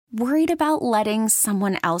Worried about letting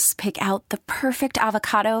someone else pick out the perfect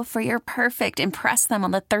avocado for your perfect impress them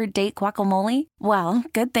on the third date guacamole? Well,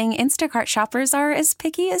 good thing Instacart shoppers are as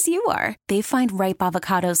picky as you are. They find ripe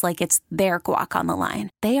avocados like it's their guac on the line.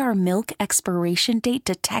 They are milk expiration date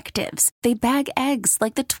detectives. They bag eggs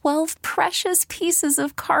like the 12 precious pieces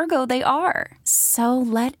of cargo they are. So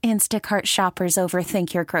let Instacart shoppers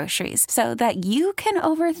overthink your groceries so that you can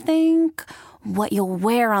overthink what you'll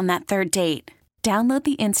wear on that third date. Download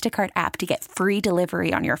the Instacart app to get free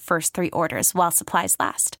delivery on your first 3 orders while supplies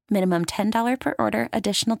last. Minimum $10 per order.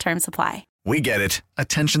 Additional terms apply. We get it.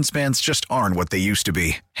 Attention spans just aren't what they used to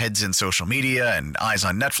be. Heads in social media and eyes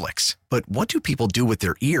on Netflix. But what do people do with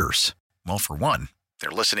their ears? Well, for one, they're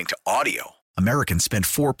listening to audio. Americans spend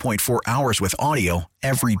 4.4 hours with audio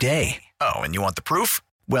every day. Oh, and you want the proof?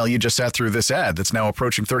 Well, you just sat through this ad that's now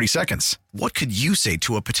approaching 30 seconds. What could you say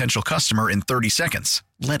to a potential customer in 30 seconds?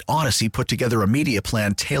 Let Audacy put together a media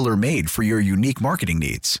plan tailor-made for your unique marketing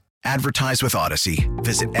needs. Advertise with Audacy.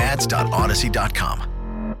 Visit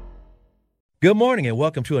ads.audacy.com. Good morning and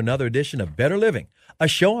welcome to another edition of Better Living, a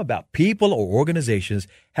show about people or organizations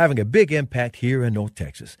having a big impact here in North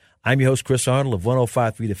Texas. I'm your host, Chris Arnold of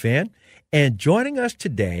 105.3 The Fan, and joining us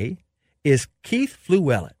today is Keith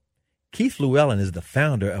Fluellen. Keith Fluellen is the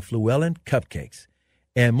founder of Fluellen Cupcakes.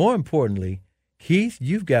 And more importantly, Keith,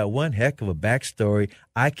 you've got one heck of a backstory.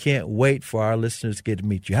 I can't wait for our listeners to get to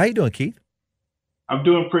meet you. How you doing, Keith? I'm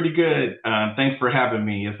doing pretty good. Thanks for having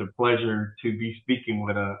me. It's a pleasure to be speaking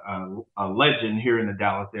with a legend here in the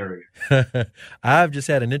Dallas area. I've just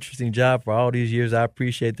had an interesting job for all these years. I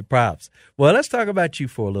appreciate the props. Well, let's talk about you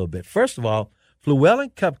for a little bit. First of all,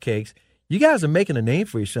 Fluellen Cupcakes, you guys are making a name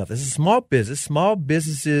for yourself. It's a small business. Small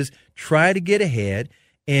businesses try to get ahead,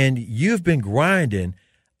 and you've been grinding.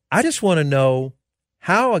 I just want to know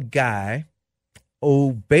how a guy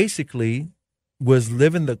who basically was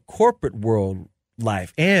living the corporate world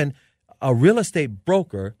life and a real estate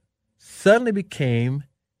broker suddenly became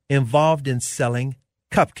involved in selling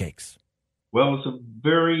cupcakes. Well, it's a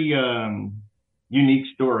very unique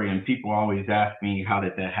story, and people always ask me, how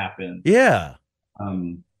did that happen? Yeah.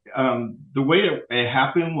 The way it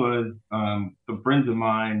happened was some friends of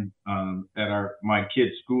mine at my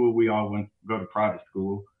kids' school. We all go to private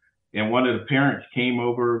school, and one of the parents came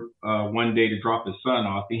over one day to drop his son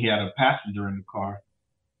off. He had a passenger in the car,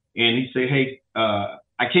 and he said, "Hey,"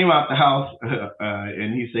 I came out the house,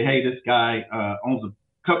 and he said, "Hey, this guy owns a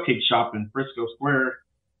cupcake shop in Frisco Square,"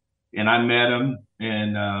 and I met him,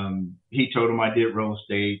 and he told him I did real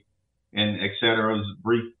estate, and et cetera. It was a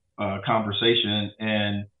brief conversation,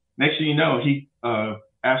 and next thing you know, he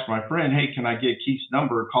asked my friend, "Hey, can I get Keith's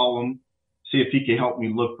number? Call him, see if he could help me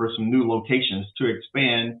look for some new locations to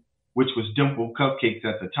expand," which was Dimple Cupcakes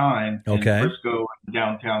at the time in Frisco,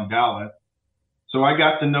 downtown Dallas. So I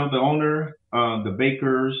got to know the owner, the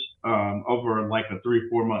bakers, over like a 3 or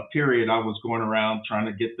 4 month period. I was going around trying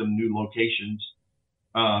to get them new locations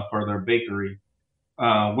for their bakery.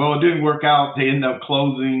 Well, it didn't work out. They ended up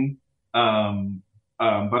closing.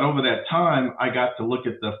 But over that time, I got to look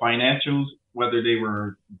at the financials, whether they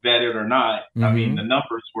were vetted or not. Mm-hmm. I mean, the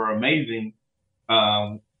numbers were amazing.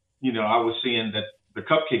 I was seeing that the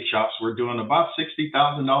cupcake shops were doing about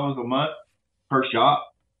 $60,000 a month per shop.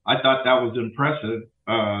 I thought that was impressive,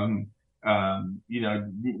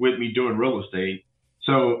 with me doing real estate.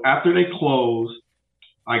 So after they closed,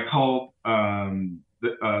 I called the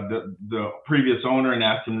previous owner and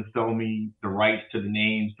asked him to sell me the rights to the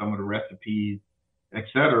names, some of the recipes, et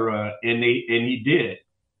cetera, and he did.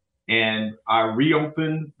 And I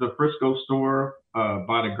reopened the Frisco store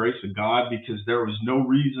by the grace of God, because there was no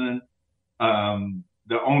reason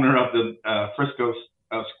the owner of the Frisco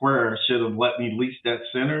Square should have let me lease that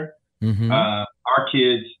center. Mm-hmm. Our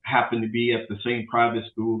kids happened to be at the same private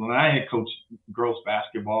school, and I had coached girls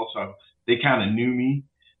basketball, so they kind of knew me.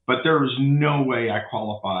 But there was no way I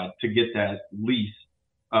qualified to get that lease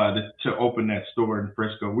to open that store in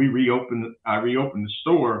Frisco. I reopened the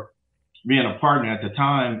store, me and a partner at the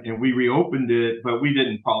time, and we reopened it, but we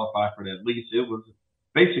didn't qualify for that lease. It was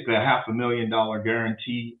basically a $500,000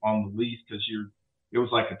 guarantee on the lease, because it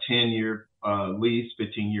was like a 10-year lease,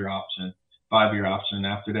 15-year option, 5-year option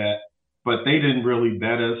after that. But they didn't really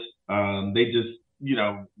vet us. They just,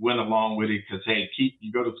 went along with it because, hey, Keith,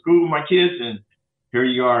 you go to school with my kids, and here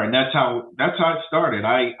you are. And that's how it started.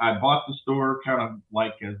 I bought the store kind of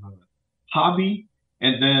like as a hobby.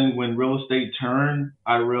 And then when real estate turned,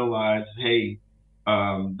 I realized, hey,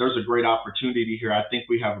 there's a great opportunity here. I think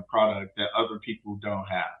we have a product that other people don't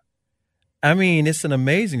have. I mean, it's an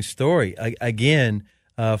amazing story. Again,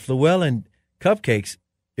 Fluellen Cupcakes,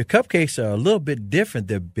 your cupcakes are a little bit different.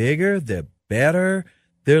 They're bigger, they're better,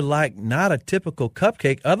 they're like not a typical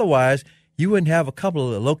cupcake. Otherwise, you wouldn't have a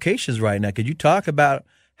couple of locations right now. Could you talk about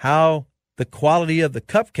how the quality of the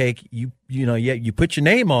cupcake, you put your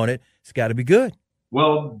name on it, it's got to be good.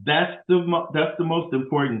 Well, that's the most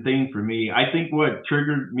important thing for me. I think what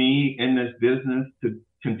triggered me in this business to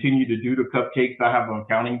continue to do the cupcakes, I have an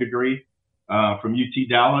accounting degree from UT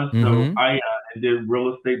Dallas. So I did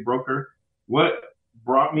real estate broker. What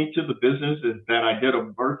brought me to the business is that I did a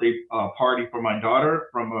birthday party for my daughter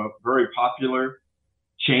from a very popular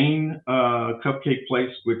chain cupcake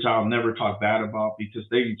place, which I'll never talk bad about because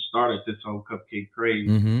they started this whole cupcake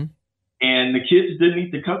craze. And the kids didn't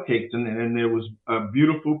eat the cupcakes, and there was a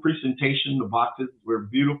beautiful presentation. The boxes were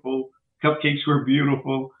beautiful, cupcakes were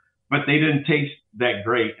beautiful, but they didn't taste that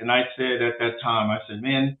great. And I said at that time, I said,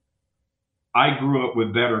 man, I grew up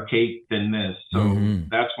with better cake than this. So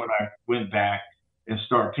that's when I went back and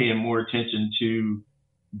started paying more attention to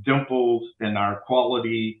dimples and our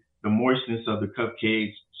quality, the moistness of the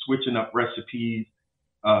cupcakes, switching up recipes,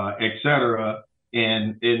 et cetera.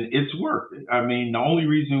 And it's worked. I mean, the only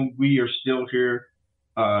reason we are still here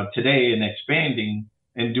today and expanding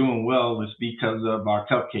and doing well is because of our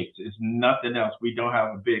cupcakes. It's nothing else. We don't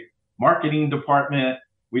have a big marketing department.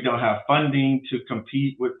 We don't have funding to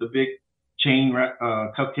compete with the big chain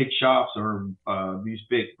cupcake shops or these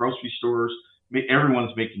big grocery stores.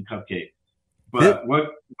 Everyone's making cupcakes. But what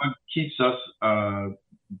keeps us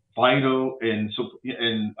vital and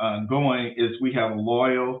going is we have a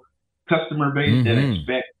loyal customer base that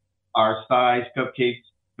expect our size cupcakes,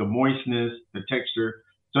 the moistness, the texture.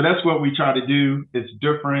 So that's what we try to do. It's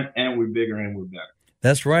different, and we're bigger, and we're better.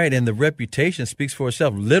 That's right, and the reputation speaks for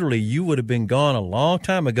itself. Literally, you would have been gone a long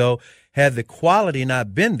time ago had the quality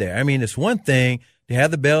not been there. I mean, it's one thing to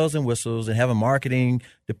have the bells and whistles and have a marketing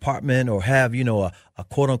department or have, a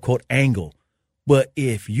quote-unquote angle. But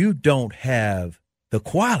if you don't have the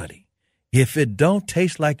quality, if it don't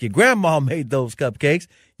taste like your grandma made those cupcakes,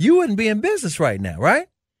 you wouldn't be in business right now, right?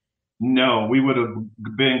 No, we would have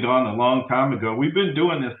been gone a long time ago. We've been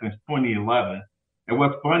doing this since 2011. And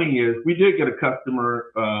what's funny is we did get a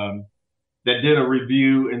customer that did a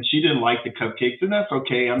review, and she didn't like the cupcakes, and that's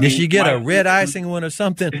okay. I mean, did she get a red icing one or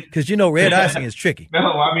something? Because, red icing is tricky. No,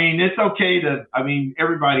 I mean, it's okay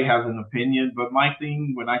everybody has an opinion, but my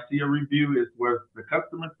thing when I see a review is was the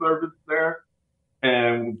customer service there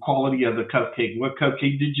and quality of the cupcake. What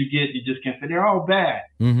cupcake did you get? You just can't say they're all bad.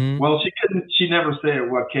 Well, she never said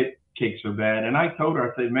what cakes are bad. And I told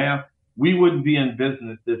her, I said, ma'am, we wouldn't be in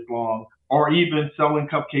business this long or even selling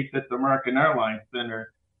cupcakes at the American Airlines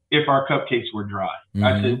Center if our cupcakes were dry.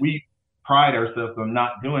 I said, we pride ourselves on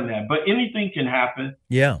not doing that. But anything can happen.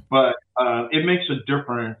 Yeah. But it makes a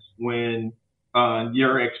difference when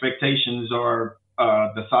your expectations are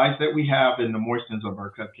the size that we have and the moistness of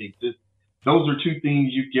our cupcakes. Those are two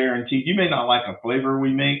things you guarantee. You may not like a flavor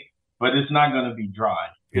we make, but it's not going to be dry.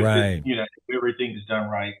 If everything is done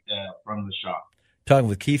right from the shop. Talking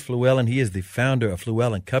with Keith Fluellen. He is the founder of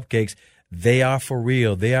Fluellen Cupcakes. They are for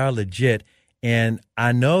real. They are legit. And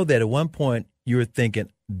I know that at one point you were thinking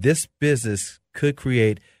this business could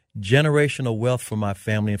create generational wealth for my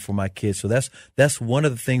family and for my kids. So that's one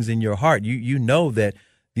of the things in your heart. You know that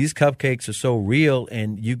these cupcakes are so real,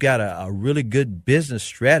 and you got a really good business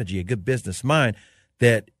strategy, a good business mind,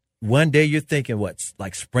 that one day you're thinking, what's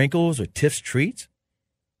like sprinkles or Tiff's treats?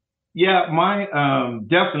 Yeah,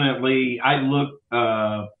 definitely. I look,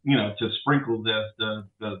 to sprinkles as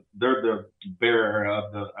they're the bearer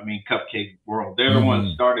of cupcake world. They're the ones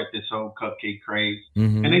who started this whole cupcake craze,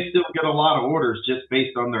 and they still get a lot of orders just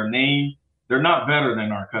based on their name. They're not better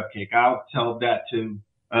than our cupcake. I'll tell that to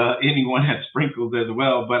anyone at Sprinkles as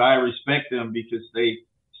well, but I respect them because they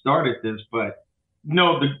started this. But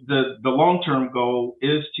no, the long-term goal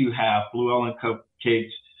is to have Fluellen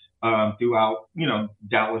Cupcakes throughout,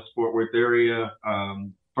 Dallas, Fort Worth area.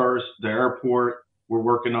 First, the airport, we're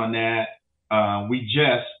working on that. We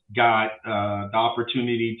just got the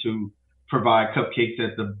opportunity to provide cupcakes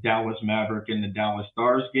at the Dallas Maverick and the Dallas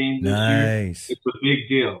Stars game this year. It's a big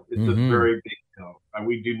deal. It's a very big deal.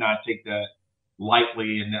 We do not take that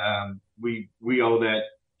lightly, and we owe that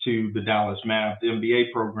to the Dallas Mavs, the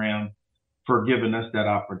NBA program, for giving us that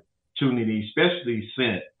opportunity, especially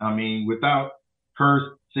Sent. Without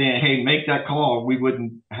her saying, hey, make that call, we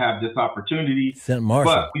wouldn't have this opportunity. Sent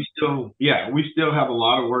Marshall. But we still have a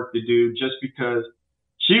lot of work to do. Just because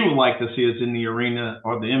she would like to see us in the arena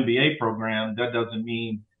or the NBA program, that doesn't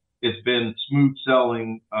mean it's been smooth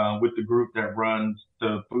selling with the group that runs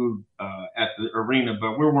the food at the arena.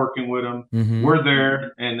 But we're working with them. We're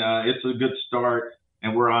there, and it's a good start,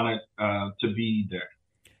 and we're on it to be there.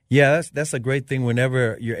 Yeah, that's a great thing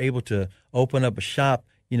whenever you're able to open up a shop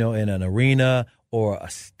in an arena or a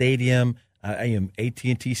stadium,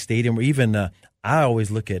 AT&T Stadium, or even I always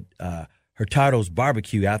look at Hurtado's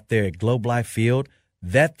Barbecue out there at Globe Life Field.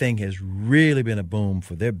 That thing has really been a boom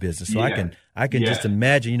for their business. So I can just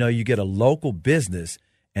imagine, you get a local business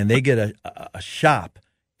and they get a shop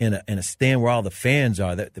in a stand where all the fans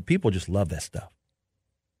are. That the people just love that stuff.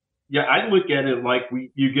 Yeah, I look at it like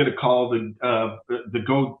you get a call to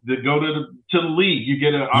go to the league. You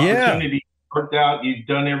get an opportunity worked out. You've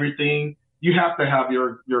done everything. You have to have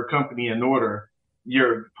your company in order,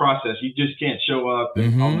 your process. You just can't show up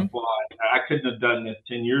and on the fly. I couldn't have done this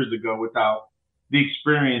 10 years ago without the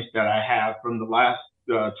experience that I have from the last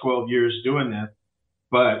 12 years doing this.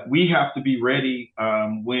 But we have to be ready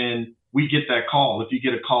when we get that call. If you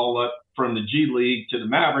get a call up from the G League to the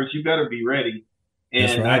Mavericks, you better be ready.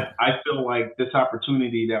 And right. I feel like this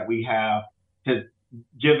opportunity that we have has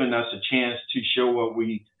given us a chance to show what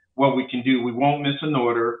we can do. We won't miss an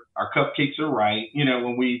order. Our cupcakes are right.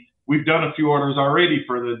 When we've done a few orders already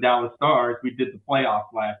for the Dallas Stars. We did the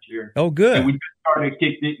playoffs last year. Oh, good. And we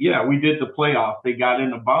we did the playoffs. They got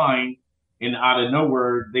in a bind, and out of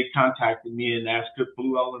nowhere, they contacted me and asked could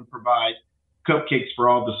Fluellen provide cupcakes for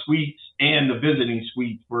all the suites and the visiting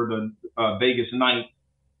suites for the Vegas Knights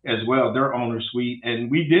as well, their owner suite. And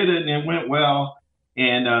we did it, and it went well.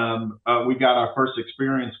 And we got our first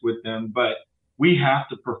experience with them. But we have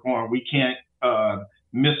to perform. We can't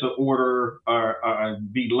miss an order or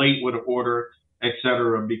be late with an order, et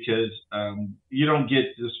cetera, because you don't get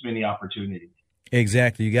this many opportunities.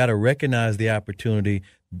 Exactly. You got to recognize the opportunity.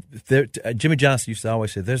 Jimmy Johnson used to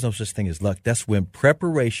always say there's no such thing as luck. That's when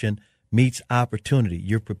preparation meets opportunity.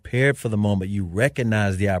 You're prepared for the moment. You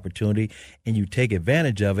recognize the opportunity and you take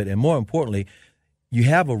advantage of it. And more importantly, you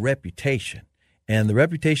have a reputation. And the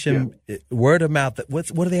reputation, word of mouth, what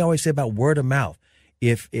do they always say about word of mouth?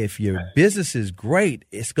 If your business is great,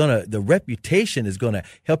 the reputation is gonna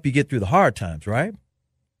help you get through the hard times, right?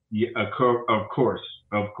 Yeah, of course.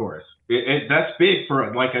 That's big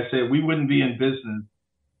for, like I said, we wouldn't be in business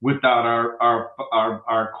without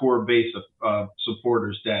our core base of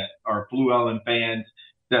supporters that are Fluellen fans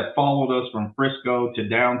that followed us from Frisco to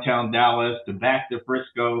downtown Dallas to back to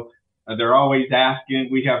Frisco. They're always asking.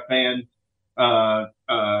 We have fans,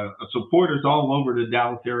 supporters all over the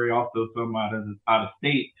Dallas area, also some out of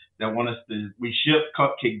state that want us to. We ship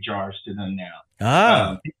cupcake jars to them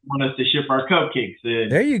now. People want us to ship our cupcakes.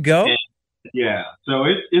 There you go. So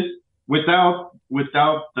it's without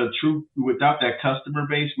that customer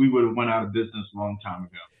base, we would have went out of business a long time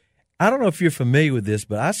ago. I don't know if you're familiar with this,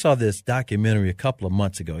 but I saw this documentary a couple of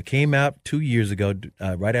months ago. It came out 2 years ago,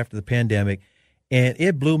 right after the pandemic, and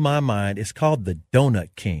it blew my mind. It's called The Donut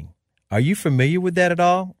King. Are you familiar with that at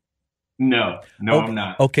all? No, okay. I'm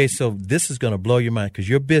not. Okay, so this is going to blow your mind because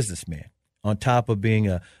you're a businessman on top of being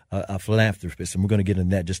a philanthropist, and we're going to get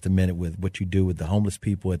into that just a minute with what you do with the homeless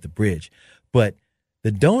people at the bridge. But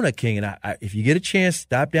The Donut King, and I if you get a chance,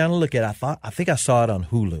 stop down and look at it. I think I saw it on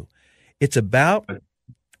Hulu. It's about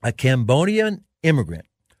a Cambodian immigrant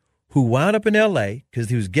who wound up in L.A. because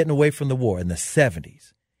he was getting away from the war in the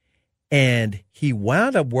 70s. And he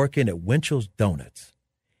wound up working at Winchell's Donuts.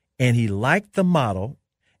 And he liked the model.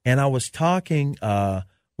 And I was talking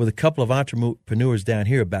with a couple of entrepreneurs down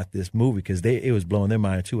here about this movie because it was blowing their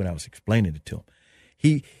mind too, and I was explaining it to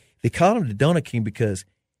them. They called him the Donut King because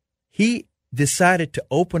he decided to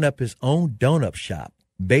open up his own donut shop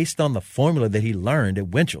based on the formula that he learned at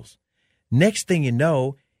Winchell's. Next thing you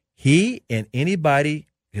know, he and anybody,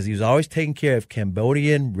 because he was always taking care of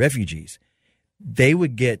Cambodian refugees, they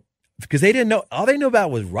would get, because they didn't know, all they knew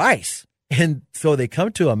about was rice. And so they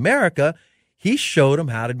come to America. He showed them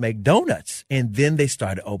how to make donuts. And then they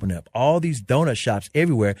started opening up all these donut shops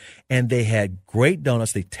everywhere. And they had great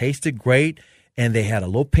donuts. They tasted great. And they had a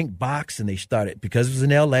little pink box. And they started, because it was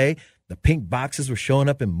in L.A., the pink boxes were showing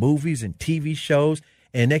up in movies and TV shows.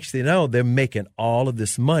 And next thing you know, they're making all of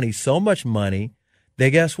this money, so much money that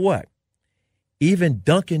guess what? Even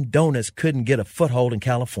Dunkin' Donuts couldn't get a foothold in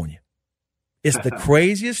California. It's the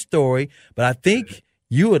craziest story, but I think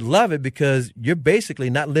you would love it because you're basically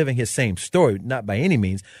not living his same story, not by any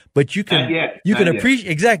means, but you can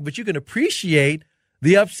appreciate but you can appreciate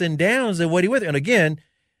the ups and downs of what he went through. And again,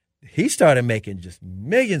 he started making just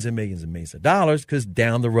millions and millions and millions of dollars because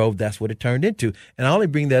down the road, that's what it turned into. And I only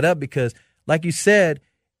bring that up because, like you said,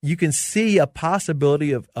 you can see a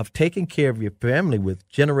possibility of taking care of your family with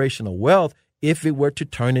generational wealth if it were to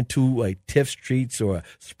turn into a Tiff's Treats or a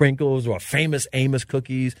Sprinkles or a Famous Amos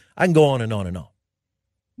cookies. I can go on and on and on.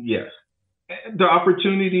 Yes. The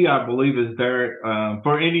opportunity, I believe, is there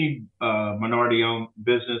for any minority-owned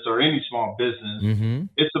business or any small business. Mm-hmm.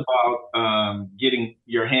 It's about getting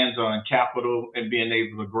your hands on capital and being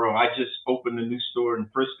able to grow. I just opened a new store in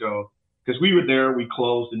Frisco because we were there. We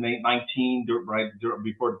closed in 2019,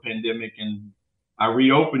 before the pandemic, and I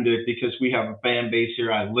reopened it because we have a fan base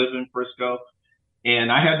here. I live in Frisco,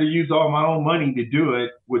 and I had to use all my own money to do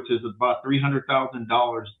it, which is about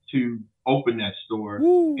 $300,000 to open that store.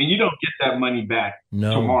 Woo. And you don't get that money back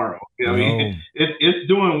tomorrow. No. It's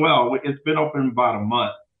doing well. It's been open about a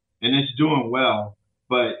month, and it's doing well.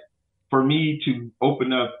 But for me to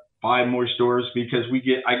open up 5 more stores, because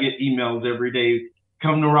I get emails every day.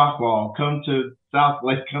 Come to Rockwall, come to South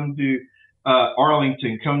Lake, come to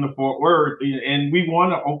Arlington, come to Fort Worth, and we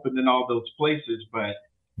want to open in all those places, but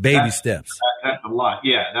baby steps. That's a lot.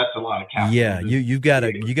 Yeah, that's a lot of capital. Yeah, you got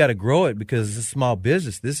to grow it because it's a small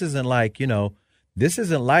business. This isn't like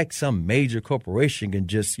some major corporation can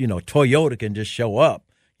just, Toyota can just show up.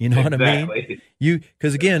 You know what I mean?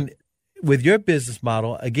 Because again, with your business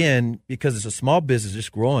model, again, because it's a small business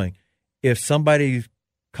just growing, if somebody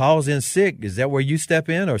calls in sick, is that where you step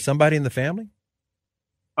in, or somebody in the family?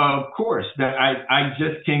 Of course. I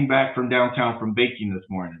just came back from downtown from baking this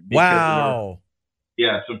morning. Wow.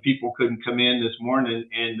 Some people couldn't come in this morning,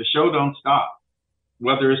 and the show don't stop.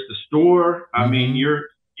 Whether it's the store, I mean, you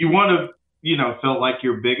want to, feel like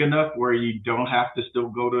you're big enough where you don't have to still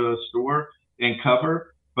go to a store and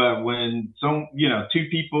cover. But when 2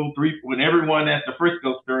 people, 3, when everyone at the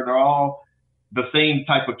Frisco store, they're all the same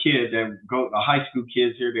type of kid that go, the high school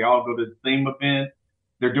kids here, they all go to the same event.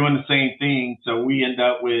 They're doing the same thing. So we end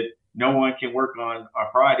up with no one can work on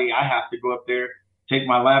a Friday. I have to go up there, take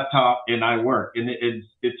my laptop, and I work. And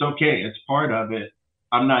it's okay. It's part of it.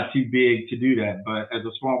 I'm not too big to do that. But as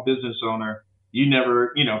a small business owner, you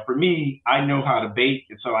never, for me, I know how to bake.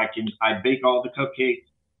 And so I bake all the cupcakes,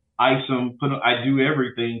 ice them, I do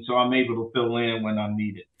everything. So I'm able to fill in when I'm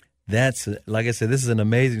needed. That's, like I said, this is an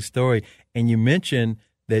amazing story. And you mentioned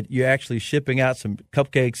that you're actually shipping out some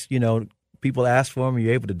cupcakes, people ask for them,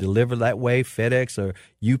 you're able to deliver that way, FedEx or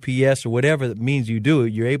UPS or whatever it means you do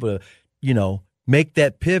it, you're able to, make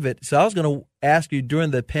that pivot. So I was going to ask you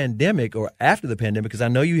during the pandemic or after the pandemic, because I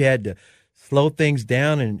know you had to slow things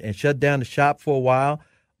down and shut down the shop for a while.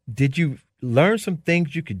 Did you learn some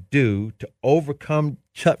things you could do to overcome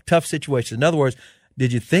tough situations? In other words,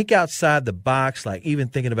 did you think outside the box, like even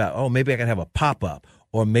thinking about, maybe I can have a pop-up,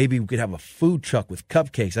 or maybe we could have a food truck with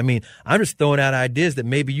cupcakes? I mean, I'm just throwing out ideas that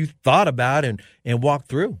maybe you thought about and walked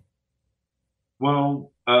through.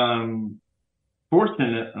 Well,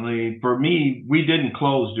 fortunately for me, we didn't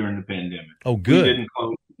close during the pandemic. Oh, good. We didn't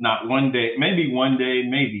close, not one day, maybe one day,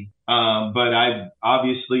 maybe. But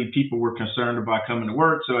obviously people were concerned about coming to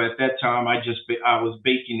work. So at that time, I was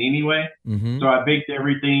baking anyway. Mm-hmm. So I baked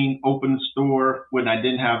everything, opened the store when I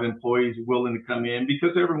didn't have employees willing to come in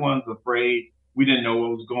because everyone's afraid. We didn't know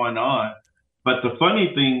what was going on. But the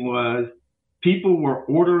funny thing was people were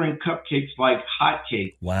ordering cupcakes like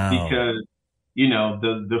hotcakes. Wow. Because,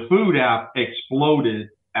 the food app exploded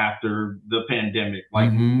after the pandemic.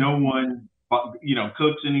 Like no one,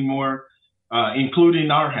 cooks anymore.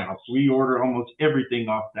 Including our house. We order almost everything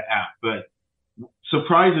off the app. But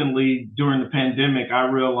surprisingly, during the pandemic, I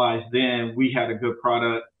realized then we had a good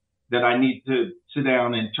product that I need to sit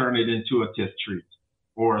down and turn it into a test treat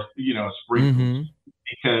or, sprinkles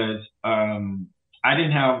because I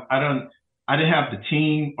didn't have the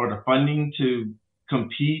team or the funding to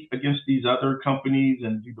compete against these other companies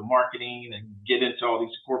and do the marketing and get into all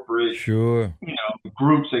these corporate,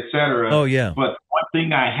 groups, et cetera. Oh, yeah. But one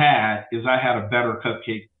thing I had a better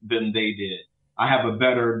cupcake than they did. I have a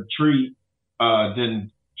better treat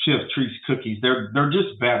than Chef Treat's cookies. They're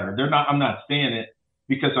just better. I'm not saying it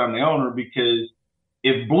because I'm the owner, because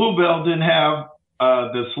if Bluebell didn't have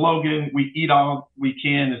the slogan, we eat all we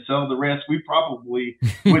can and sell the rest, we probably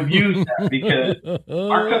would use that because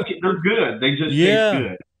our cupcakes, they're good. They just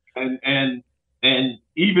taste good. And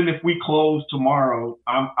even if we close tomorrow,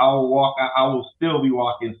 I will still be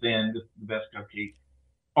walking saying this is the best cupcake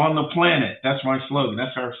on the planet. That's my slogan.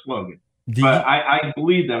 That's our slogan. I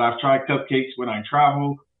believe that. I've tried cupcakes when I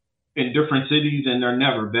travel in different cities, and they're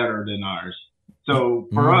never better than ours. So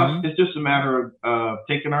for us, it's just a matter of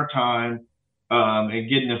taking our time and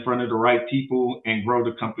getting in front of the right people and grow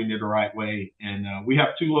the company the right way. And we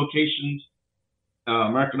have 2 locations.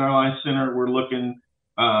 American Airlines Center, we're looking,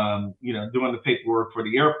 doing the paperwork for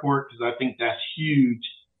the airport because I think that's huge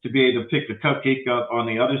to be able to pick the cupcake up on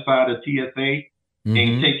the other side of TSA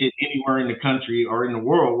and take it anywhere in the country or in the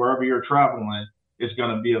world, wherever you're traveling. It's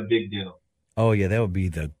going to be a big deal. Oh, yeah, that would be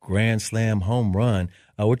the grand slam home run.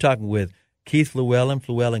 We're talking with Keith Fluellen,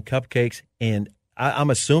 Fluellen Cupcakes, and I'm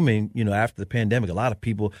assuming, after the pandemic, a lot of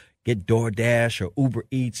people get DoorDash or Uber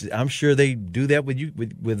Eats. I'm sure they do that with you,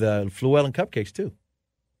 with Fluellen Cupcakes too.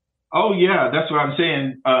 Oh yeah, that's what I'm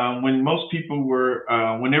saying. When most people were,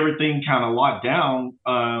 when everything kind of locked down,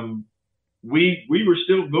 we were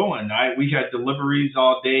still going. We had deliveries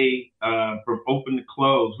all day from open to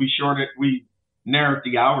close. We narrowed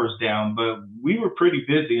the hours down, but we were pretty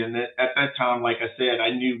busy. And at that time, like I said,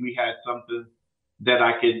 I knew we had something that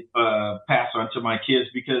I could pass on to my kids,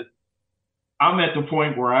 because I'm at the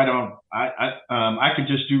point where I could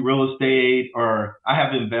just do real estate, or I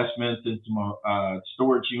have investments into my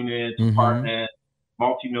storage units, apartments,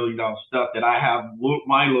 multi-million-dollar stuff that I have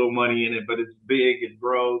my little money in it, but it's big, it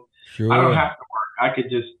grows. Sure. I don't have to work. I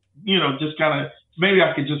could just, just kind of, maybe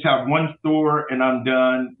I could just have one store and I'm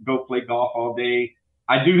done, go play golf all day.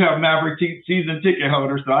 I do have Maverick season ticket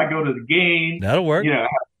holders, so I go to the game. That'll work.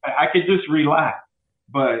 I could just relax.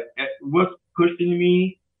 But what's pushing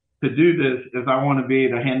me to do this is I want to be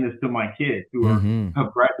able to hand this to my kids who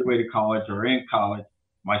have graduated college or in college.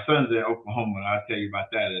 My son's in Oklahoma, and I'll tell you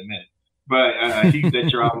about that in a minute. But he's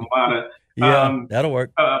at your alma mater. Yeah, that'll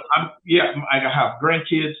work. I have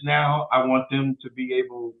grandkids now. I want them to be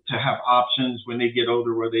able to have options when they get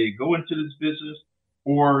older, where they go into this business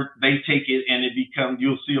or they take it and it becomes,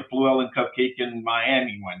 you'll see a Fluellen Cupcake in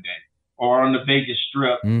Miami one day, or on the Vegas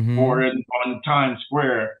Strip, or on Times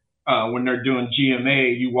Square. When they're doing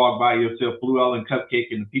GMA, you walk by, you'll see a Fluellen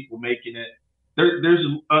Cupcake and the people making it. There's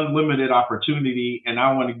unlimited opportunity, and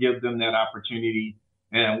I want to give them that opportunity.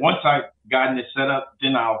 And once I've gotten it set up,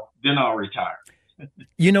 then I'll retire.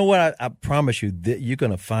 You know what? I promise you that you're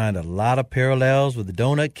going to find a lot of parallels with the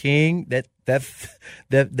Donut King, that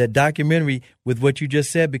documentary, with what you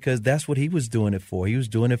just said, because that's what he was doing it for. He was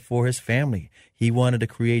doing it for his family. He wanted to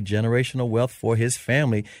create generational wealth for his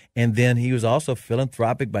family. And then he was also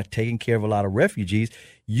philanthropic by taking care of a lot of refugees.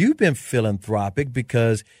 You've been philanthropic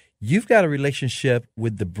because you've got a relationship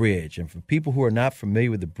with the Bridge. And for people who are not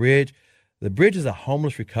familiar with the Bridge is a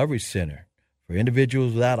homeless recovery center for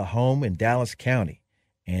individuals without a home in Dallas County.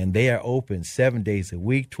 And they are open 7 days a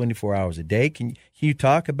week, 24 hours a day. Can you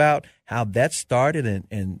talk about how that started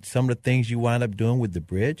and some of the things you wound up doing with the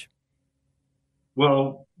Bridge?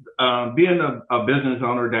 Well, being a business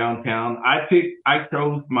owner downtown, I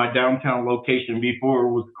chose my downtown location before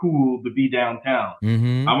it was cool to be downtown.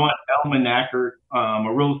 I'm on Elman-Ackert,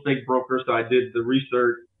 a real estate broker, so I did the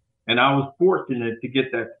research. And I was fortunate to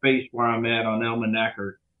get that space where I'm at on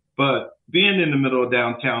Elman-Ackert. But being in the middle of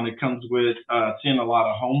downtown, it comes with seeing a lot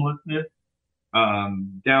of homelessness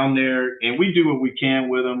down there. And we do what we can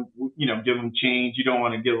with them, give them change. You don't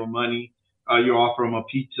want to give them money. You offer them a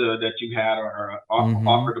pizza that you had, or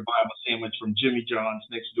offer to buy them a sandwich from Jimmy John's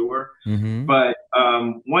next door. But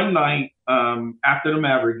one night after the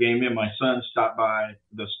Maverick game, me and my son stopped by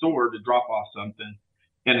the store to drop off something.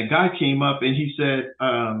 And a guy came up and he said,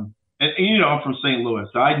 and I'm from St. Louis,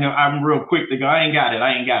 so I know I'm real quick to go, I ain't got it.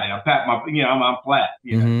 I pat my, I'm flat.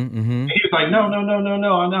 And he was like, no, I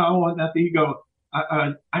want nothing. He goes,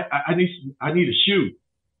 I need a shoe.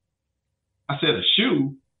 I said, a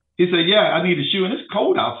shoe? He said, yeah, I need a shoe, and it's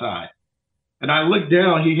cold outside. And I looked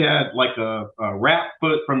down, he had like a wrap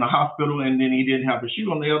foot from the hospital, and then he didn't have a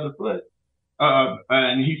shoe on the other foot.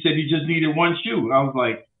 And he said he just needed one shoe. I was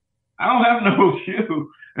like, I don't have no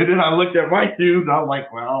shoe. And then I looked at my shoes. I was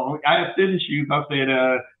like, well, I have tennis shoes. I said,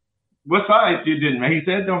 what size you didn't? He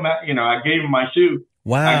said, don't matter. I gave him my shoe.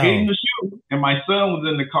 Wow. I gave him the shoe, and my son was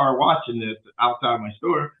in the car watching this outside my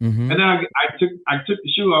store. And then I took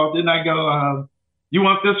the shoe off. Then I go, you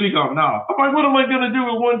want this? He goes, no. I'm like, what am I going to do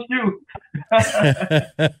with one shoe?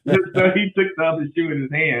 So he took the other shoe in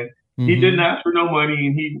his hand. He didn't ask for no money,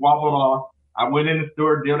 and he wobbled off. I went in the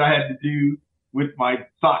store, did what I had to do with my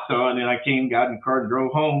socks on, and I got in the car and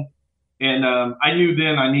drove home. And I knew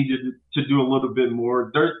then I needed to do a little bit more.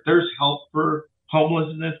 There's help for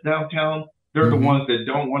homelessness downtown. They're the ones that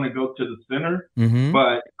don't want to go to the center.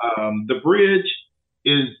 But the Bridge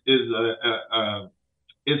is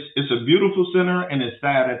it's a beautiful center, and it's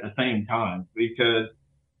sad at the same time, because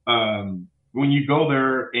when you go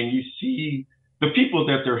there and you see the people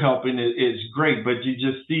that they're helping, it's great, but you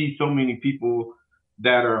just see so many people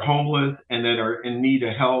that are homeless and that are in need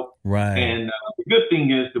of help. Right. And the good thing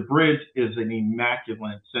is the Bridge is an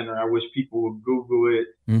immaculate center. I wish people would Google it,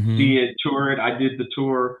 see it, tour it. I did the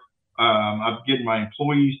tour. I'm getting my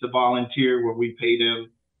employees to volunteer, where we pay them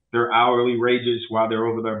their hourly wages while they're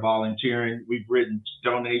over there volunteering. We've written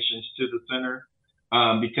donations to the center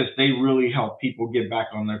because they really help people get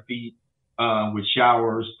back on their feet with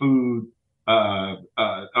showers, food,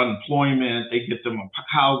 unemployment. They get them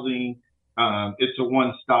housing. It's a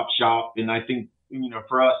one-stop shop, and I think,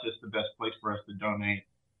 for us, it's the best place for us to donate.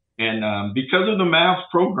 And because of the Mavs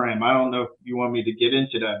program, I don't know if you want me to get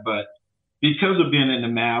into that, but because of being in the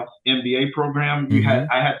Mavs MBA program,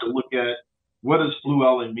 I had to look at what does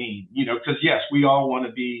Fluellen mean, because yes, we all want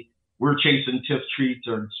to we're chasing Tiff treats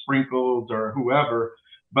or sprinkles or whoever,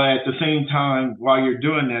 but at the same time, while you're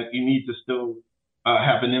doing that, you need to still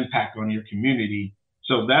have an impact on your community.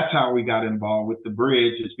 So that's how we got involved with the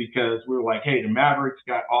bridge, is because we were like, hey, the Mavericks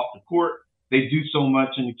got off the court. They do so much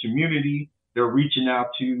in the community. They're reaching out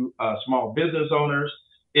to small business owners.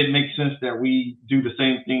 It makes sense that we do the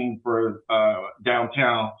same thing for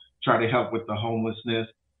downtown, try to help with the homelessness.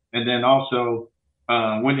 And then also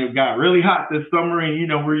when it got really hot this summer,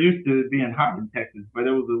 and, we're used to it being hot in Texas, but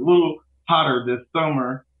it was a little hotter this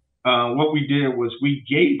summer. What we did was we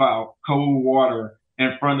gave out cold water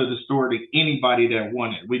in front of the store to anybody that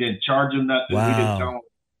wanted. We didn't charge them nothing. Wow. We didn't tell them,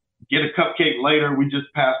 get a cupcake later. We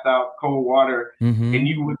just passed out cold water. And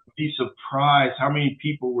you would be surprised how many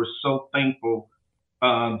people were so thankful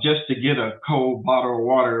just to get a cold bottle of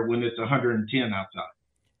water when it's 110 outside.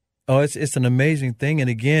 Oh, it's an amazing thing. And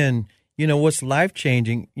again, what's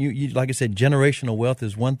life-changing, you like I said, generational wealth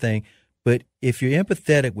is one thing, but if you're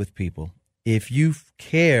empathetic with people, if you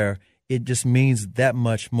care, it just means that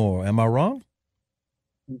much more. Am I wrong?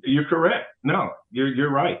 You're correct. No,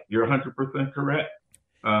 you're right. You're 100% correct.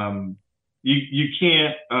 You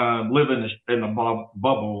can't live in a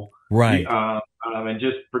bubble, right? And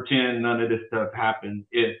just pretend none of this stuff happened.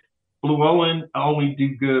 Fluellen only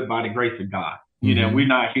do good by the grace of God. We're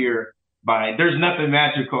not here there's nothing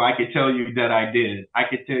magical I could tell you that I did. I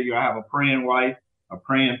could tell you I have a praying wife, a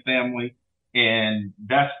praying family, and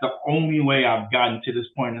that's the only way I've gotten to this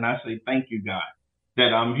point. And I say, thank you, God,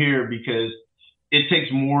 that I'm here, because it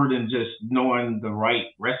takes more than just knowing the right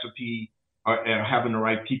recipe or having the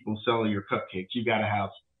right people selling your cupcakes. You got to have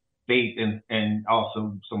faith and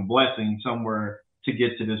also some blessing somewhere to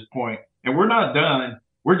get to this point. And we're not done.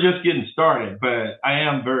 We're just getting started. But I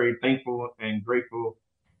am very thankful and grateful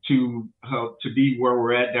to be where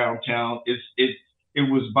we're at downtown. It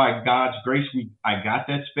was by God's grace I got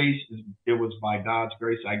that space. It was by God's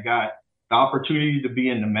grace I got the opportunity to be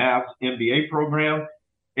in the Mavs MBA program.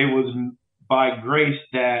 It was by grace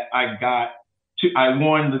that I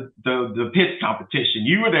won the pitch competition.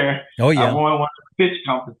 You were there. Oh, yeah. I won the pitch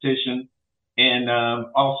competition. And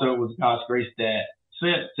also it was God's grace that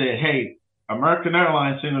said, hey, American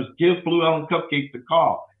Airlines sent us, give Fluellen Cupcakes a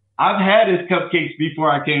call. I've had his cupcakes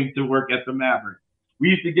before I came to work at the Mavericks. We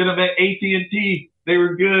used to get them at AT&T. They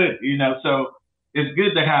were good, so it's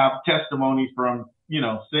good to have testimony from,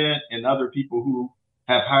 Sent and other people who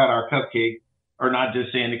have had our cupcake, or not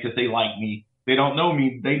just saying it because they like me. They don't know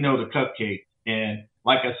me. They know the cupcake. And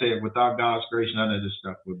like I said, without God's grace, none of this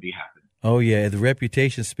stuff would be happening. Oh, yeah. The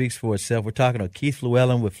reputation speaks for itself. We're talking to Keith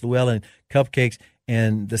Fluellen with Fluellen Cupcakes,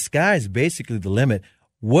 and the sky is basically the limit.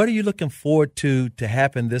 What are you looking forward to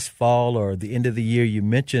happen this fall or the end of the year? You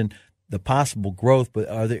mentioned the possible growth, but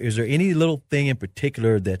is there any little thing in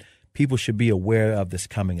particular that people should be aware of that's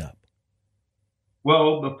coming up?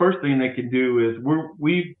 Well, the first thing they can do is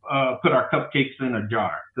we've put our cupcakes in a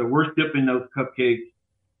jar. So we're shipping those cupcakes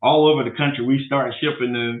all over the country. We started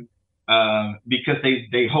shipping them because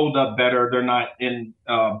they hold up better. They're not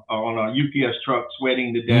on a UPS truck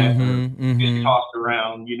sweating to death or getting tossed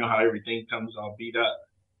around. You know how everything comes all beat up.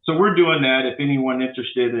 So we're doing that. If anyone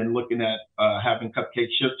interested in looking at having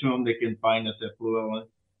cupcakes shipped to them, they can find us at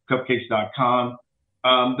FluellenCupcakes.com.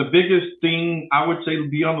 The biggest thing I would say to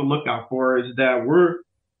be on the lookout for is that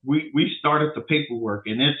we started the paperwork,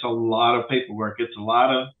 and it's a lot of paperwork. It's a lot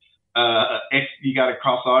of you got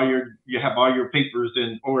to you have all your papers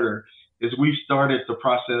in order. Is we started the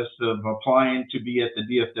process of applying to be at the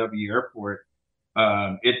DFW airport.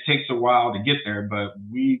 It takes a while to get there, but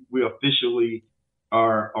we officially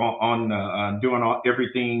are on doing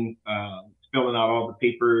everything, filling out all the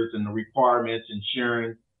papers and the requirements,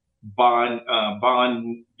 insurance,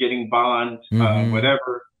 getting bonds,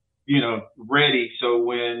 whatever, ready. So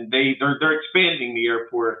when they're expanding the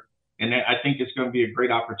airport, and I think it's going to be a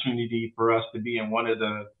great opportunity for us to be in one of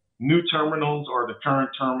the new terminals or the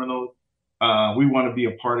current terminals. We want to be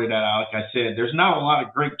a part of that. Like I said, there's not a lot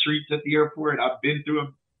of great treats at the airport. I've been through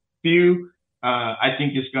a few. I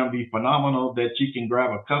think it's going to be phenomenal that you can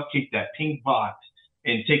grab a cupcake, that pink box,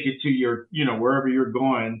 and take it to your, wherever you're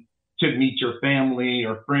going to meet your family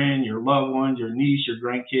or friend, your loved ones, your niece, your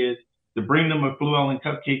grandkids. To bring them a Fluellen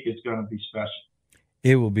cupcake is going to be special.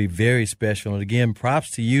 It will be very special. And again,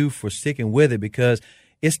 props to you for sticking with it, because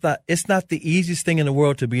it's not the easiest thing in the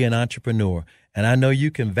world to be an entrepreneur. And I know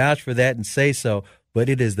you can vouch for that and say so. but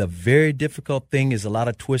it is the very difficult thing. Is a lot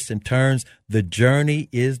of twists and turns. The journey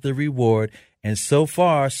is the reward. And so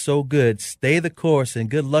far, so good. Stay the course and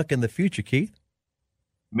good luck in the future, Keith.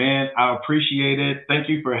 Man, I appreciate it. Thank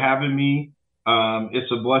you for having me.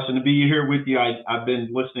 It's a blessing to be here with you. I've been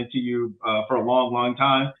listening to you for a long, long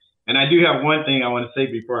time. And I do have one thing I want to say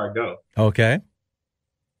before I go. Okay.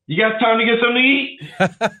 You got time to get something to eat?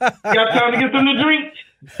 You got time to get something to drink?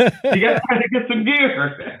 You got time to get some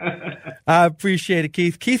gear? I appreciate it,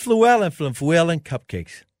 Keith. Keith Fluellen from Fluellen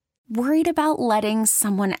Cupcakes. Worried about letting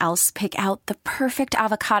someone else pick out the perfect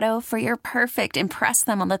avocado for your perfect impress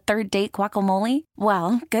them on the third date guacamole?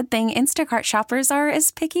 Well, good thing Instacart shoppers are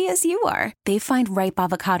as picky as you are. They find ripe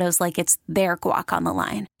avocados like it's their guac on the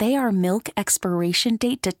line. They are milk expiration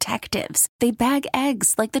date detectives. They bag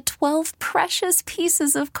eggs like the 12 precious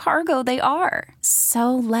pieces of cargo they are.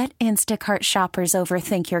 So let Instacart shoppers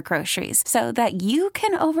overthink your groceries so that you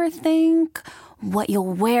can overthink what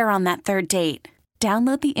you'll wear on that third date.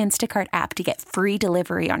 Download the Instacart app to get free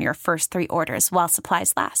delivery on your first 3 orders while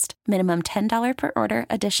supplies last. Minimum $10 per order.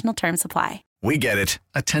 Additional terms apply. We get it.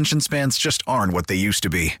 Attention spans just aren't what they used to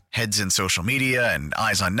be. Heads in social media and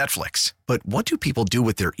eyes on Netflix. But what do people do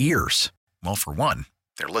with their ears? Well, for one,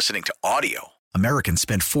 they're listening to audio. Americans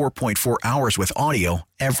spend 4.4 hours with audio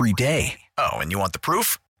every day. Oh, and you want the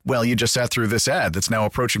proof? Well, you just sat through this ad that's now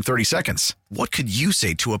approaching 30 seconds. What could you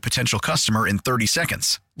say to a potential customer in 30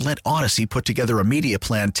 seconds? Let Audacy put together a media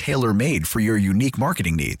plan tailor-made for your unique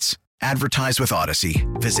marketing needs. Advertise with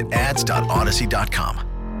Audacy. Visit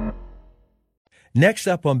ads.audacy.com. Next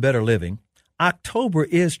up on Better Living, October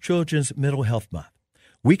is Children's Mental Health Month.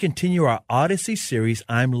 We continue our Audacy series,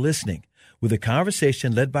 I'm Listening, with a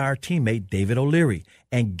conversation led by our teammate David O'Leary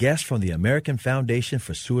and guests from the American Foundation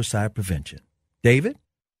for Suicide Prevention. David?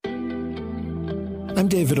 I'm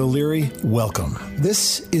David O'Leary. Welcome.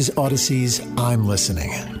 This is Audacy's I'm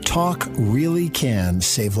Listening. Talk really can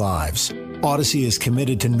save lives. Audacy is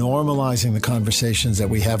committed to normalizing the conversations that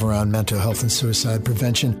we have around mental health and suicide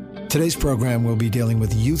prevention. Today's program will be dealing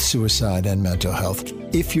with youth suicide and mental health.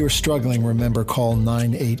 If you're struggling, remember, call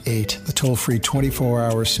 988, the toll-free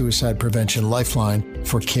 24-hour suicide prevention lifeline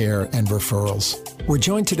for care and referrals. We're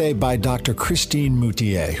joined today by Dr. Christine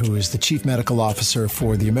Moutier, who is the Chief Medical Officer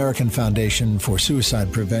for the American Foundation for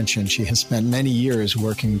Suicide Prevention. She has spent many years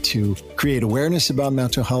working to create awareness about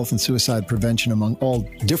mental health and suicide prevention among all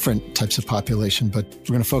different types of population, but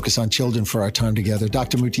we're going to focus on children for our time together.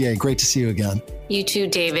 Dr. Moutier, great to see you again. You too,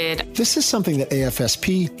 David. This is something that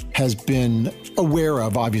AFSP has been aware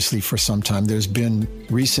of, obviously, for some time. There's been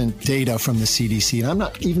recent data from the CDC, and I'm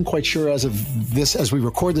not even quite sure as of this, as we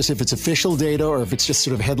record this, if it's official data or if it's just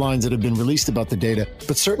sort of headlines that have been released about the data.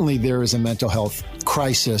 But certainly there is a mental health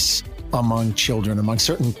crisis among children, among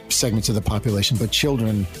certain segments of the population, but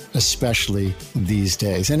children especially these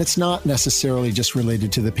days. And it's not necessarily just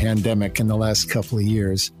related to the pandemic in the last couple of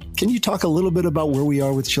years. Can you talk a little bit about where we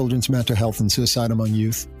are with children's mental health and suicide among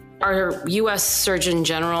youth? Our U.S. Surgeon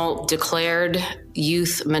General declared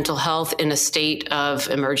youth mental health in a state of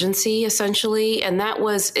emergency, essentially, and that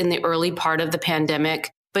was in the early part of the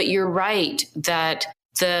pandemic. But you're right that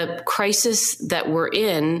the crisis that we're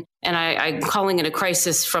in, and I'm calling it a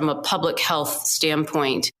crisis from a public health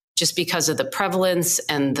standpoint, just because of the prevalence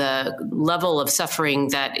and the level of suffering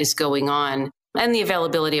that is going on and the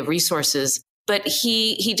availability of resources. But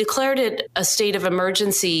he declared it a state of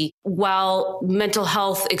emergency while mental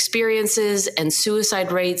health experiences and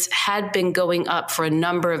suicide rates had been going up for a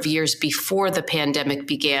number of years before the pandemic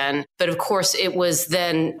began. But of course, it was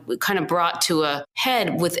then kind of brought to a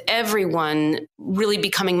head with everyone really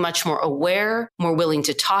becoming much more aware, more willing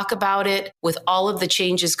to talk about it, with all of the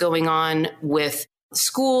changes going on with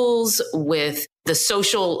schools, with the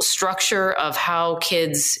social structure of how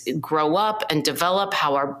kids grow up and develop,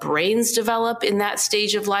 how our brains develop in that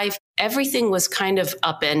stage of life. Everything was kind of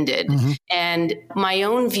upended. Mm-hmm. And my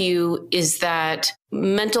own view is that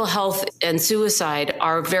mental health and suicide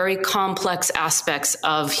are very complex aspects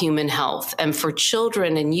of human health. And for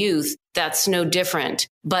children and youth, that's no different.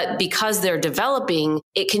 But because they're developing,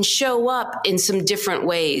 it can show up in some different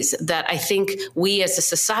ways that I think we as a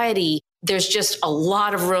society, there's just a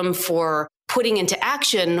lot of room for putting into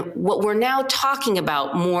action what we're now talking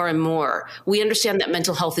about more and more. We understand that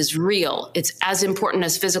mental health is real. It's as important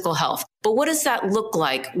as physical health. But what does that look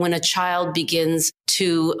like when a child begins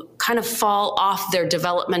to kind of fall off their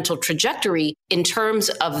developmental trajectory in terms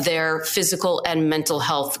of their physical and mental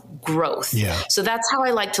health growth? Yeah. So that's how I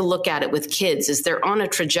like to look at it with kids, is they're on a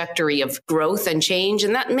trajectory of growth and change.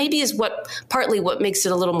 And that maybe is partly what makes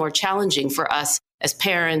it a little more challenging for us as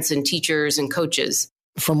parents and teachers and coaches.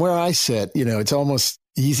 From where I sit, it's almost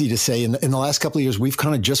easy to say. In the last couple of years, we've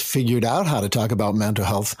kind of just figured out how to talk about mental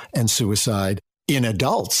health and suicide in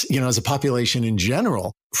adults, as a population in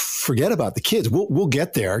general. Forget about the kids. We'll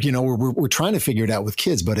get there. We're trying to figure it out with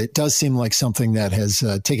kids, but it does seem like something that has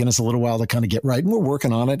taken us a little while to kind of get right. And we're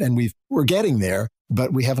working on it, and we're getting there,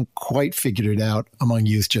 but we haven't quite figured it out among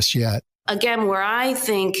youth just yet. Again, where I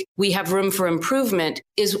think we have room for improvement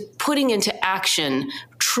is putting into action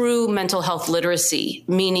true mental health literacy,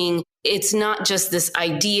 meaning it's not just this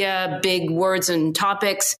idea, big words and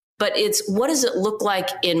topics, but it's what does it look like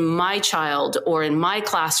in my child or in my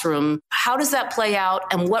classroom? How does that play out?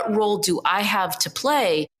 And what role do I have to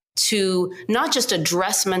play to not just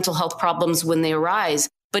address mental health problems when they arise,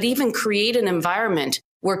 but even create an environment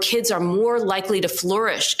where kids are more likely to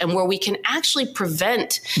flourish and where we can actually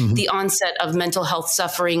prevent the onset of mental health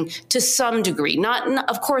suffering to some degree. Not,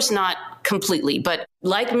 of course, not completely, but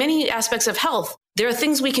like many aspects of health, there are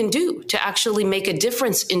things we can do to actually make a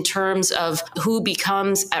difference in terms of who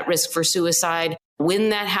becomes at risk for suicide, when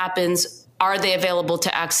that happens, are they available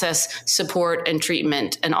to access support and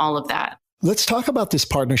treatment and all of that. Let's talk about this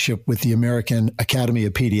partnership with the American Academy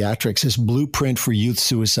of Pediatrics, this blueprint for youth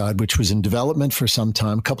suicide, which was in development for some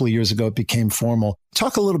time. A couple of years ago, it became formal.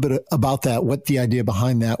 Talk a little bit about that, what the idea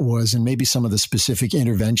behind that was, and maybe some of the specific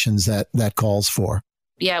interventions that calls for.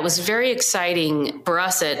 Yeah, it was very exciting for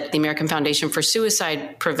us at the American Foundation for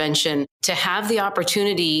Suicide Prevention to have the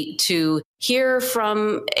opportunity to hear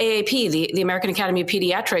from AAP, the American Academy of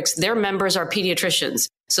Pediatrics. Their members are pediatricians.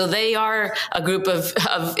 So they are a group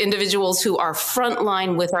of individuals who are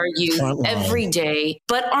frontline with our youth every day,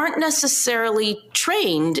 but aren't necessarily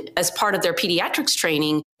trained as part of their pediatrics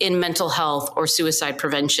training in mental health or suicide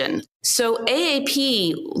prevention. So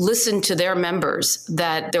AAP listened to their members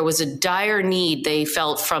that there was a dire need they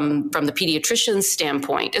felt from the pediatrician's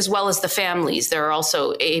standpoint, as well as the families.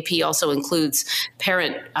 AAP also includes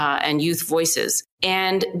parent and youth voices.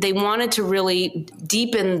 And they wanted to really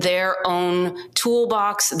deepen their own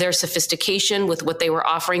toolbox, their sophistication with what they were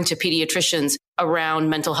offering to pediatricians around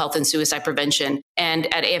mental health and suicide prevention.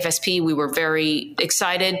 And at AFSP, we were very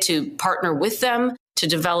excited to partner with them to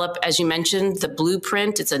develop, as you mentioned, the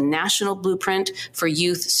blueprint. It's a national blueprint for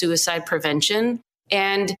youth suicide prevention.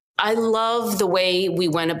 And I love the way we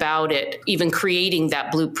went about it, even creating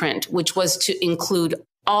that blueprint, which was to include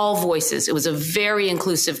all voices. It was a very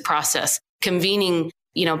inclusive process, convening,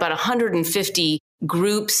 about 150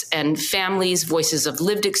 groups and families, voices of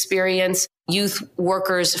lived experience, youth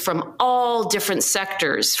workers from all different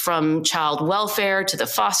sectors, from child welfare to the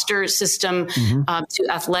foster system, to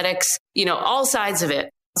athletics, all sides of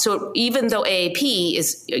it. So even though AAP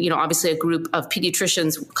is, obviously a group of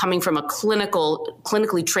pediatricians coming from a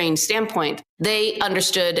clinically trained standpoint, they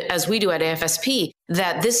understood, as we do at AFSP,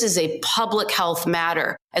 that this is a public health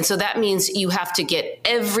matter. And so that means you have to get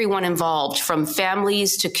everyone involved, from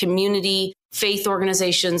families to community, faith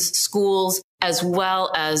organizations, schools, as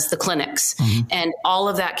well as the clinics. And all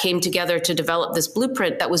of that came together to develop this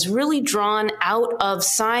blueprint that was really drawn out of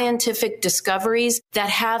scientific discoveries that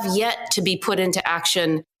have yet to be put into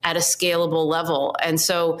action at a scalable level. And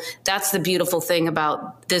so that's the beautiful thing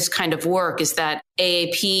about this kind of work, is that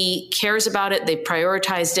AAP cares about it, they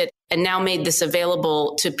prioritized it, and now made this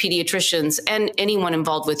available to pediatricians and anyone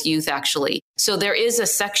involved with youth, actually. So there is a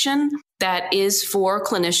section that is for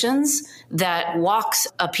clinicians that walks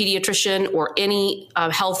a pediatrician or any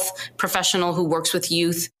health professional who works with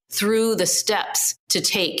youth through the steps to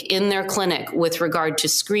take in their clinic with regard to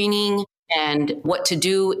screening and what to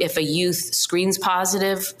do if a youth screens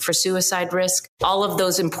positive for suicide risk. All of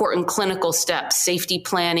those important clinical steps: safety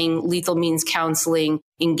planning, lethal means counseling,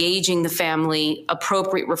 engaging the family,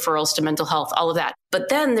 appropriate referrals to mental health, all of that. But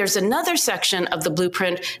then there's another section of the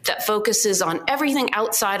blueprint that focuses on everything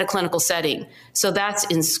outside a clinical setting. So that's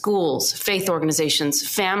in schools, faith organizations,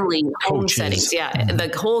 family, home settings,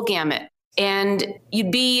 the whole gamut. And you'd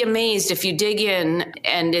be amazed if you dig in,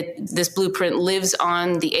 and this blueprint lives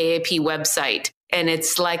on the AAP website. And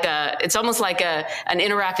it's almost like an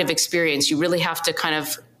interactive experience. You really have to kind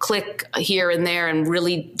of click here and there and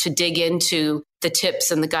really to dig into the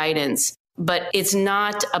tips and the guidance. But it's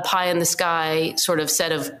not a pie in the sky sort of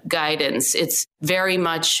set of guidance. It's very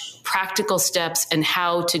much practical steps and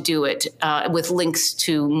how to do it with links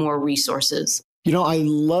to more resources. I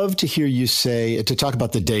love to hear you to talk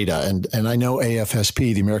about the data. And I know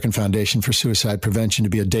AFSP, the American Foundation for Suicide Prevention, to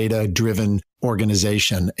be a data-driven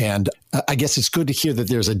organization. And I guess it's good to hear that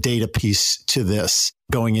there's a data piece to this,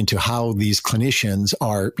 going into how these clinicians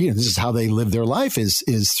are, this is how they live their life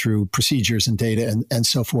is through procedures and data and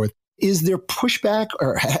so forth. Is there pushback,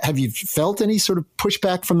 or have you felt any sort of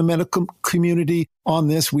pushback from the medical community on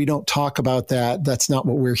this? We don't talk about that. That's not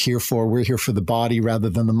what we're here for. We're here for the body rather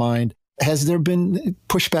than the mind. Has there been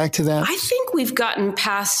pushback to that? I think we've gotten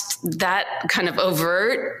past that kind of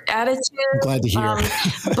overt attitude. I'm glad to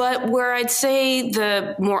hear. But where I'd say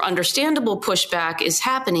the more understandable pushback is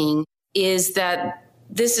happening is that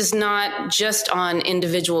this is not just on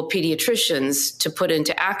individual pediatricians to put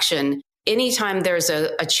into action. Anytime there's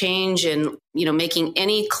a change in, making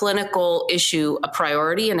any clinical issue a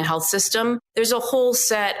priority in a health system, there's a whole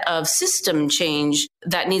set of system change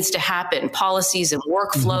that needs to happen, policies and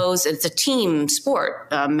workflows. It's a team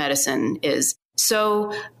sport, medicine is.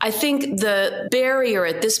 So I think the barrier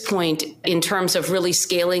at this point in terms of really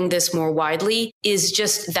scaling this more widely is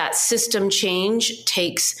just that system change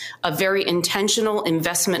takes a very intentional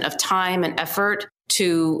investment of time and effort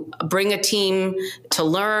to bring a team to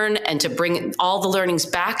learn and to bring all the learnings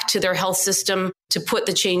back to their health system to put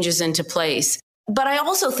the changes into place. But I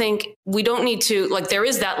also think we don't need to, there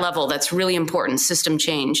is that level that's really important, system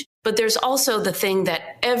change. But there's also the thing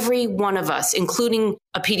that every one of us, including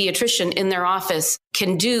a pediatrician in their office,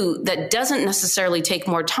 can do that doesn't necessarily take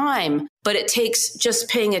more time, but it takes just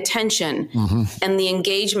paying attention and the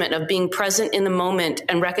engagement of being present in the moment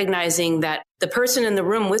and recognizing that the person in the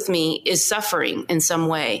room with me is suffering in some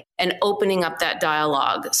way and opening up that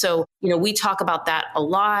dialogue. So, we talk about that a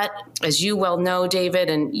lot, as you well know,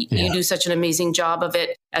 David, and you do such an amazing job of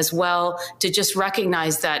it as well, to just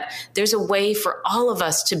recognize that there's a way for all of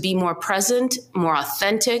us to be more present, more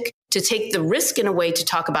authentic, to take the risk in a way to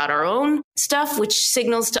talk about our own stuff, which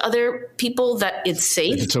signals to other people that it's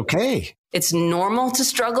safe. It's okay. It's normal to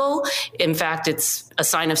struggle. In fact, it's a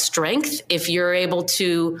sign of strength if you're able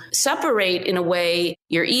to separate in a way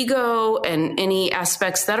your ego and any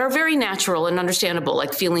aspects that are very natural and understandable,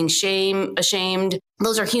 like feeling shame, ashamed.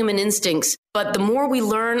 Those are human instincts. But the more we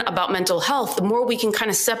learn about mental health, the more we can kind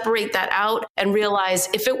of separate that out and realize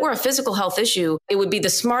if it were a physical health issue, it would be the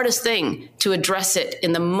smartest thing to address it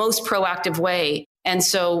in the most proactive way. And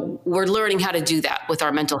so we're learning how to do that with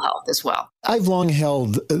our mental health as well. I've long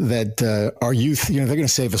held that our youth, they're going to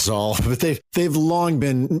save us all, but they've long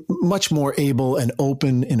been much more able and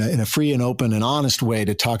open in a free and open and honest way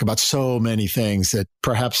to talk about so many things that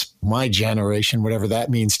perhaps my generation, whatever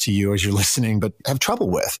that means to you as you're listening, but have trouble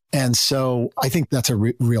with. And so I think that's a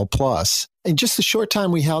real plus. In just the short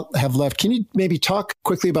time we have left, can you maybe talk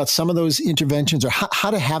quickly about some of those interventions or how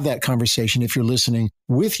to have that conversation if you're listening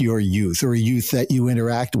with your youth or a youth that you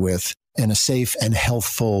interact with in a safe and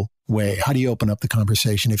healthful way? How do you open up the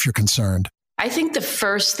conversation if you're concerned? I think the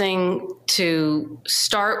first thing to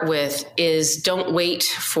start with is don't wait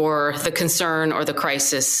for the concern or the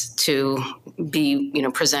crisis to be,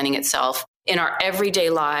 presenting itself. In our everyday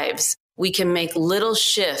lives, we can make little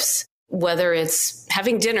shifts, whether it's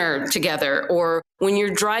having dinner together or when you're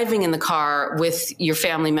driving in the car with your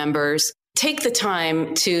family members. Take the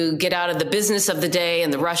time to get out of the business of the day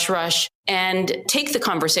and the rush and take the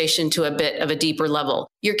conversation to a bit of a deeper level.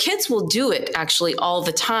 Your kids will do it actually all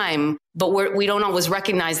the time, but we don't always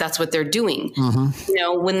recognize that's what they're doing.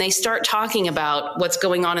 When they start talking about what's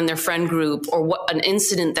going on in their friend group or what an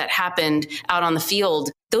incident that happened out on the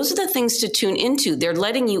field, those are the things to tune into. They're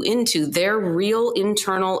letting you into their real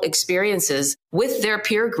internal experiences with their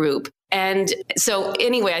peer group. And so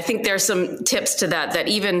anyway, I think there's some tips to that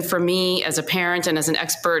even for me as a parent and as an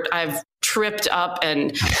expert, I've tripped up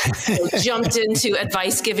and jumped into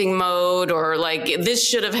advice giving mode or this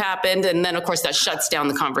should have happened. And then of course that shuts down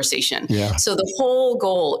the conversation. Yeah. So the whole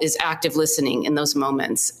goal is active listening in those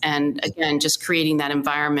moments. And again, just creating that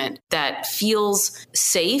environment that feels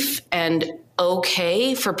safe and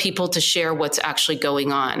okay for people to share what's actually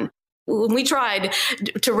going on. When we tried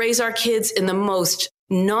to raise our kids in the most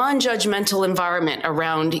non-judgmental environment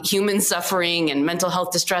around human suffering and mental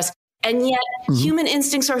health distress, and yet human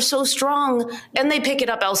instincts are so strong and they pick it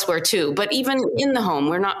up elsewhere too. But even in the home,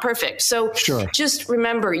 we're not perfect. So just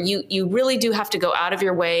remember, you really do have to go out of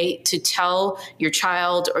your way to tell your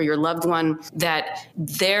child or your loved one that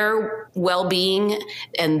their well-being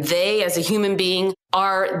and they as a human being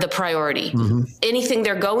are the priority. Anything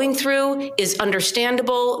they're going through is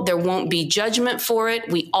understandable. There won't be judgment for it.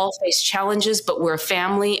 We all face challenges, but we're a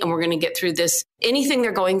family and we're going to get through this, anything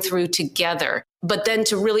they're going through together. But then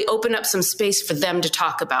to really open up some space for them to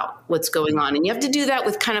talk about what's going on. And you have to do that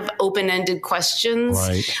with kind of open-ended questions.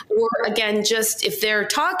 Right. Or again, just if they're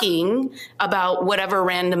talking about whatever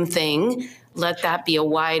random thing, let that be a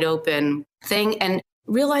wide open thing. And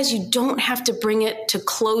realize you don't have to bring it to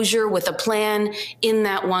closure with a plan in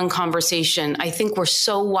that one conversation. I think we're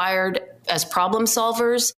so wired as problem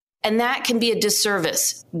solvers And that can be a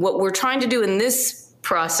disservice. What we're trying to do in this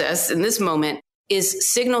process, in this moment,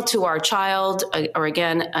 is signal to our child, or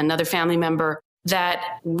again, another family member,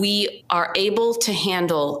 that we are able to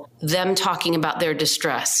handle them talking about their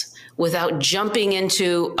distress without jumping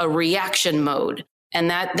into a reaction mode. And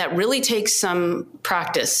that really takes some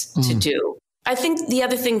practice to do. I think the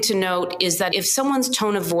other thing to note is that if someone's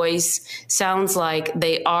tone of voice sounds like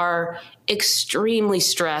they are extremely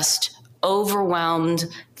stressed, overwhelmed,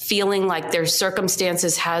 feeling like their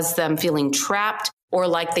circumstances has them feeling trapped, or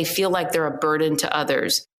like they feel like they're a burden to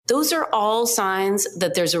others, those are all signs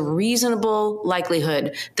that there's a reasonable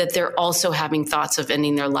likelihood that they're also having thoughts of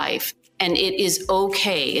ending their life. And it is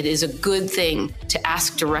okay. It is a good thing to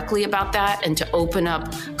ask directly about that and to open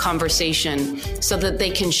up conversation so that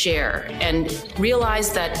they can share and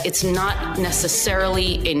realize that it's not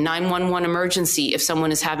necessarily a 911 emergency if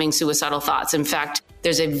someone is having suicidal thoughts. In fact,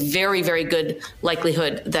 there's a very, very good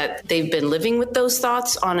likelihood that they've been living with those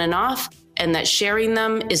thoughts on and off, and that sharing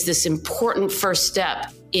them is this important first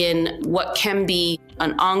step in what can be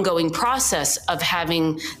an ongoing process of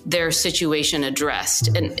having their situation addressed.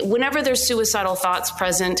 And whenever there's suicidal thoughts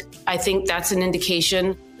present, I think that's an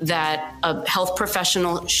indication that a health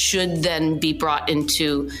professional should then be brought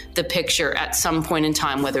into the picture at some point in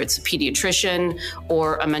time, whether it's a pediatrician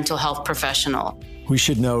or a mental health professional. We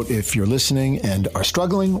should note, if you're listening and are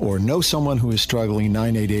struggling or know someone who is struggling,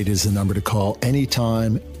 988 is the number to call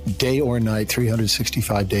anytime, day or night,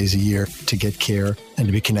 365 days a year, to get care and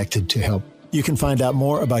to be connected to help. You can find out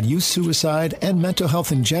more about youth suicide and mental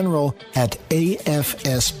health in general at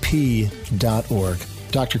afsp.org.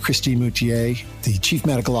 Dr. Christine Moutier, the Chief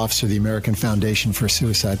Medical Officer of the American Foundation for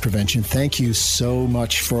Suicide Prevention, thank you so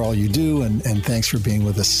much for all you do, and thanks for being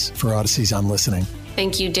with us for Audacy's I'm Listening.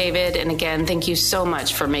 Thank you, David. And again, thank you so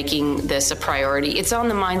much for making this a priority. It's on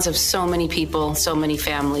the minds of so many people, so many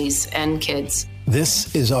families and kids.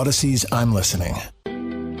 This is Audacy's I'm Listening.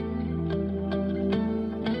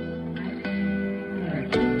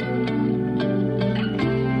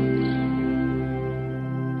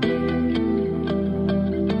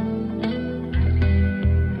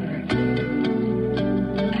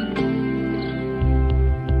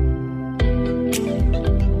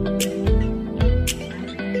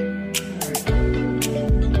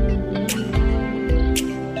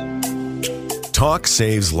 Talk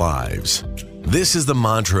saves lives. This is the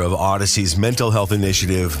mantra of Audacy's mental health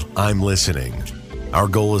initiative, I'm Listening. Our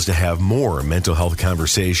goal is to have more mental health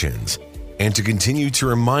conversations and to continue to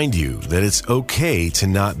remind you that it's okay to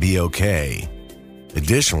not be okay.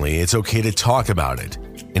 Additionally, it's okay to talk about it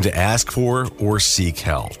and to ask for or seek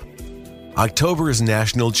help. October is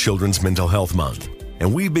National Children's Mental Health Month,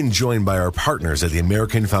 and we've been joined by our partners at the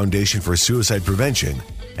American Foundation for Suicide Prevention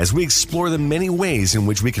as we explore the many ways in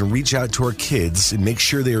which we can reach out to our kids and make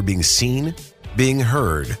sure they are being seen, being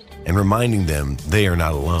heard, and reminding them they are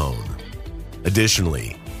not alone.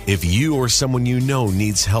 Additionally, if you or someone you know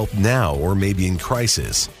needs help now or maybe in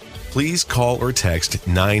crisis, please call or text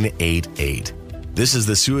 988. This is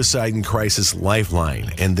the Suicide and Crisis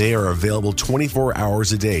Lifeline, and they are available 24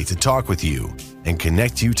 hours a day to talk with you and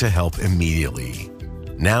connect you to help immediately.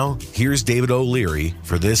 Now, here's David O'Leary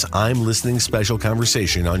for this I'm Listening special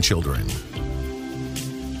conversation on children.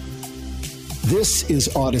 This is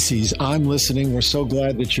Audacy's I'm Listening. We're so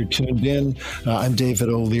glad that you're tuned in. I'm David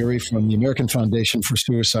O'Leary from the American Foundation for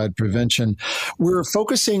Suicide Prevention. We're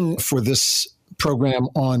focusing for this program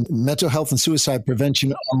on mental health and suicide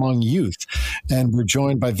prevention among youth. And we're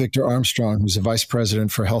joined by Victor Armstrong, who's the Vice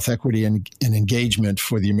President for Health Equity and Engagement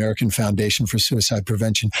for the American Foundation for Suicide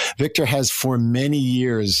Prevention. Victor has for many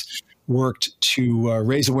years worked to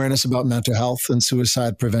raise awareness about mental health and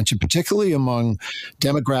suicide prevention, particularly among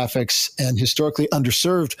demographics and historically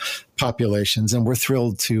underserved populations. And we're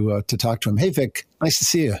thrilled to talk to him. Hey, Vic, nice to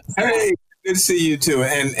see you. Hey. Good to see you too.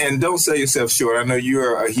 And don't sell yourself short. I know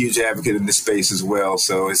you're a huge advocate in this space as well.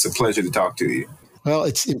 So it's a pleasure to talk to you. Well,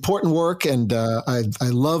 it's important work, and I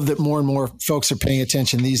love that more and more folks are paying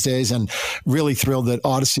attention these days, and really thrilled that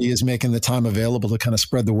Audacy is making the time available to kind of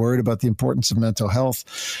spread the word about the importance of mental health.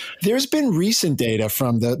 There's been recent data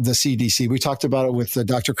from the CDC. We talked about it with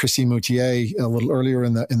Dr. Christine Moutier a little earlier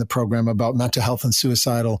in the program about mental health and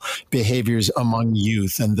suicidal behaviors among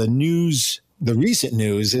youth, and the recent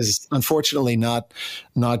news is unfortunately not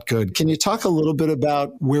good. Can you talk a little bit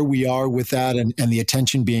about where we are with that and the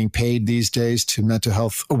attention being paid these days to mental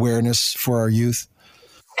health awareness for our youth?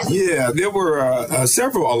 Yeah, there were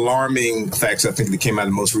several alarming facts, I think, that came out of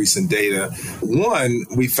the most recent data. One,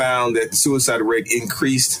 we found that the suicide rate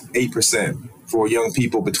increased 8% for young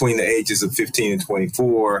people between the ages of 15 and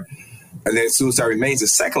 24. And then suicide remains the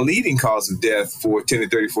second leading cause of death for 10 to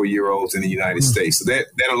 34-year-olds in the United States. So that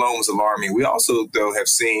alone was alarming. We also, though, have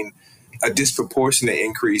seen a disproportionate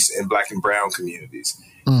increase in Black and brown communities.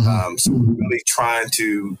 So we're really trying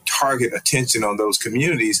to target attention on those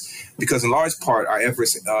communities because in large part, our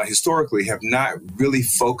efforts historically have not really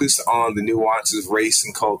focused on the nuances of race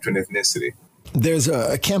and culture and ethnicity. There's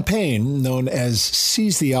a campaign known as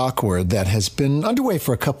Seize the Awkward that has been underway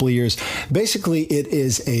for a couple of years. Basically, it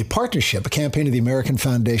is a partnership, a campaign of the American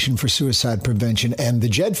Foundation for Suicide Prevention and the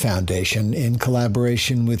JED Foundation in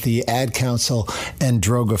collaboration with the Ad Council and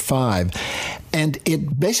Droga 5. And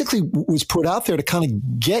it basically was put out there to kind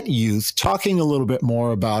of get youth talking a little bit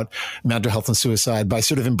more about mental health and suicide by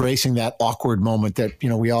sort of embracing that awkward moment that,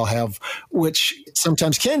 we all have, which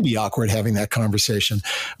sometimes can be awkward having that conversation.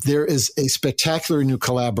 There is a spectacular new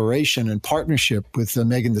collaboration and partnership with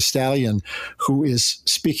Megan Thee Stallion, who is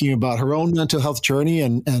speaking about her own mental health journey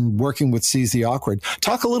and working with Seize the Awkward.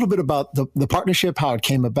 Talk a little bit about the partnership, how it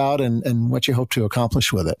came about, and what you hope to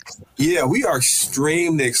accomplish with it. Yeah, we are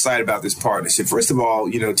extremely excited about this partnership. First of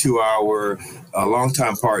all, to our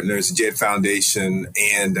longtime partners, the JED Foundation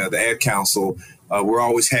and the Ad Council, we're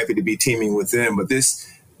always happy to be teaming with them. But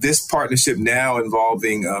this partnership now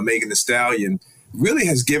involving Megan Thee Stallion really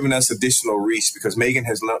has given us additional reach because Megan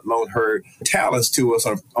has loaned her talents to us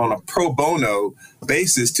on a pro bono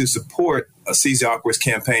basis to support a Seize the Awkward's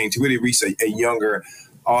campaign to really reach a younger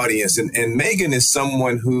audience. And Megan is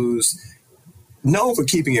someone who's known for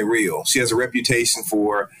keeping it real. She has a reputation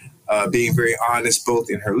for being very honest, both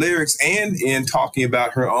in her lyrics and in talking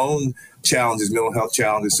about her own challenges, mental health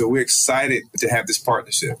challenges. So we're excited to have this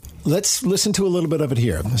partnership. Let's listen to a little bit of it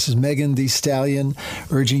here. This is Megan Thee Stallion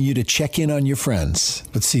urging you to check in on your friends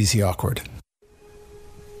with Seize the Awkward.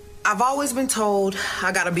 I've always been told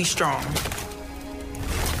I gotta be strong.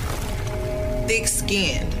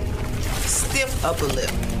 Thick-skinned, stiff upper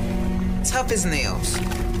lip, tough as nails.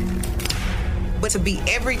 But to be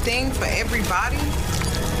everything for everybody,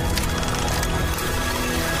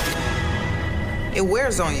 it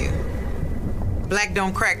wears on you. Black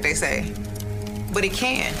don't crack, they say. But it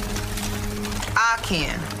can. I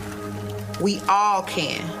can. We all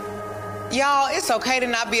can. Y'all, it's okay to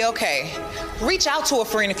not be okay. Reach out to a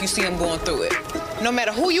friend if you see them going through it. No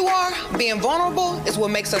matter who you are, being vulnerable is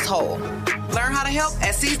what makes us whole. Learn how to help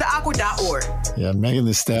at seizetheawkward.org. Yeah, Megan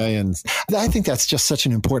Thee Stallion. I think that's just such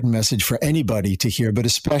an important message for anybody to hear, but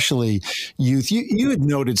especially youth. You had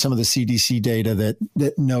noted some of the CDC data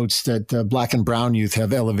that notes that Black and brown youth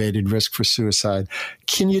have elevated risk for suicide.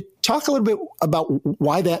 Can you talk a little bit about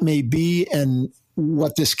why that may be and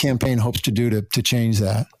what this campaign hopes to do to change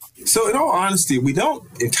that? So in all honesty, we don't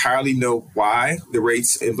entirely know why the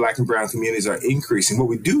rates in Black and brown communities are increasing. What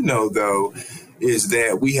we do know, though, is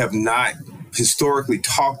that we have not historically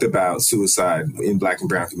talked about suicide in Black and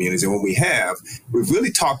brown communities. And when we have, we've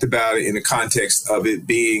really talked about it in the context of it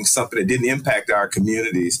being something that didn't impact our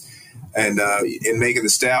communities. And in Megan Thee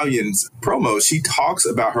Stallion's promo, she talks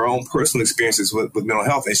about her own personal experiences with mental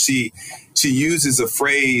health. And she uses a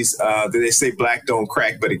phrase that they say, Black don't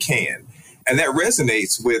crack, but it can. And that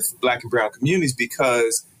resonates with Black and brown communities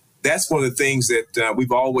because that's one of the things that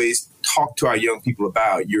we've always talked to our young people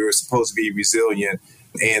about. You're supposed to be resilient,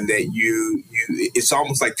 and that it's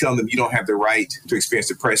almost like telling them you don't have the right to experience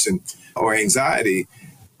depression or anxiety.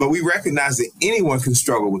 But we recognize that anyone can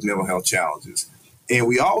struggle with mental health challenges. And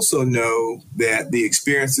we also know that the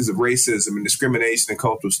experiences of racism and discrimination and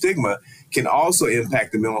cultural stigma can also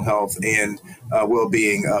impact the mental health and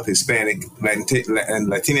well-being of Hispanic and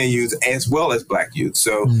Latina youth as well as Black youth.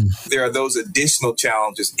 So there are those additional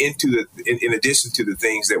challenges in addition to the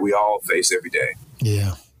things that we all face every day.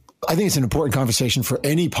 Yeah. I think it's an important conversation for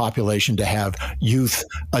any population to have, youth,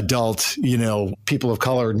 adult, people of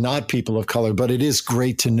color, not people of color. But it is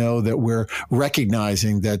great to know that we're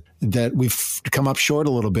recognizing that we've come up short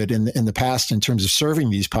a little bit in the past in terms of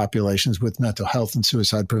serving these populations with mental health and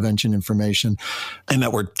suicide prevention information, and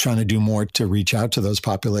that we're trying to do more to reach out to those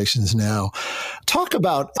populations now. Talk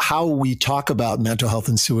about how we talk about mental health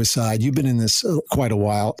and suicide. You've been in this quite a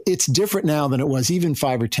while. It's different now than it was even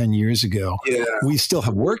 5 or 10 years ago. Yeah. We still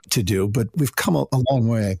have work to do, but we've come a long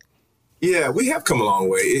way. Yeah, we have come a long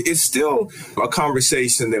way. It's still a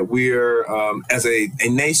conversation that we're, as a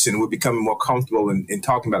nation, we're becoming more comfortable in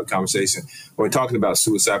talking about the conversation or talking about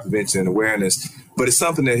suicide prevention and awareness. But it's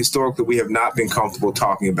something that historically we have not been comfortable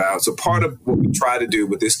talking about. So part of what we try to do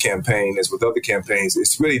with this campaign, as with other campaigns,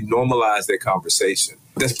 is to really normalize that conversation.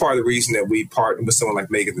 That's part of the reason that we partner with someone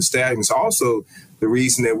like Megan Thee Stallion. It's also the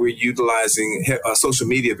reason that we're utilizing social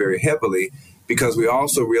media very heavily, because we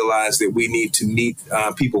also realize that we need to meet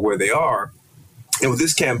people where they are And with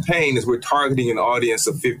this campaign, as we're targeting an audience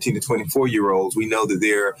of 15 to 24-year-olds, we know that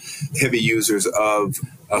they're heavy users of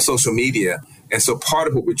social media. And so part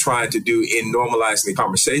of what we're trying to do in normalizing the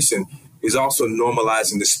conversation is also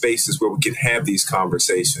normalizing the spaces where we can have these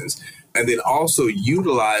conversations. And then also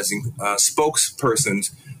utilizing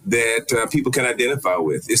spokespersons that people can identify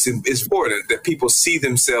with. It's important that people see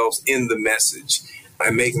themselves in the message.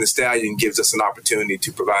 And Making the Stallion gives us an opportunity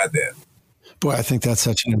to provide that. Boy, I think that's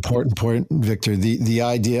such an important point, Victor. The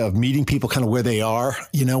idea of meeting people kind of where they are,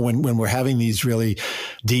 when we're having these really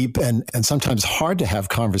deep and sometimes hard to have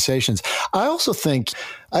conversations. I also think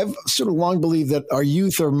I've sort of long believed that our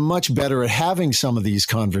youth are much better at having some of these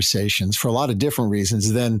conversations for a lot of different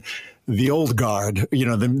reasons than the old guard,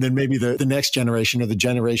 than maybe the next generation or the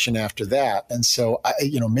generation after that. And so,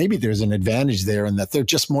 maybe there's an advantage there in that they're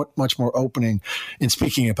just much more opening in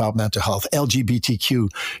speaking about mental health, LGBTQ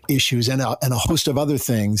issues, and a host of other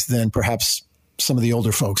things than perhaps some of the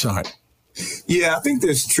older folks aren't. Yeah, I think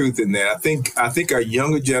there's truth in that. I think our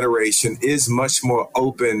younger generation is much more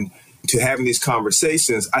open to having these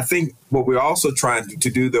conversations. I think what we're also trying to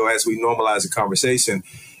do, though, as we normalize the conversation,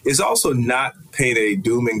 is also not paint a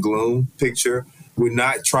doom and gloom picture. We're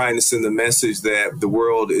not trying to send the message that the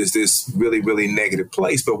world is this really, really negative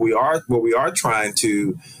place. But what we are trying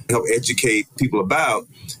to help educate people about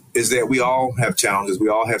is that we all have challenges. We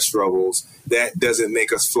all have struggles. That doesn't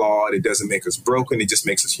make us flawed. It doesn't make us broken. It just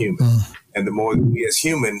makes us human. And the more that we as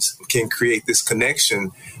humans can create this connection,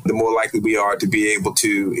 the more likely we are to be able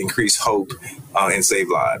to increase hope and save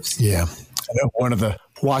lives. Yeah. I know one of the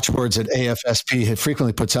watchwords that AFSP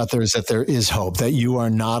frequently puts out there is that there is hope, that you are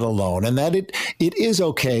not alone, and that it is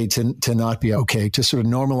okay to not be okay, to sort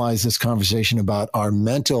of normalize this conversation about our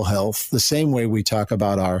mental health the same way we talk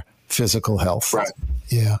about our physical health. Right.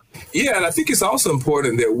 Yeah. Yeah, and I think it's also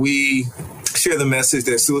important that we share the message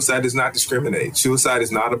that suicide does not discriminate. Suicide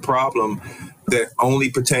is not a problem that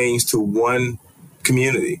only pertains to one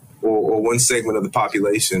community or one segment of the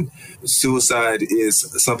population. Suicide is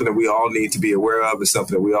something that we all need to be aware of. It's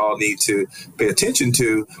something that we all need to pay attention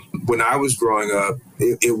to. When I was growing up,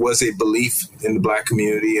 it was a belief in the Black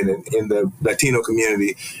community and in the Latino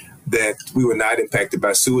community that we were not impacted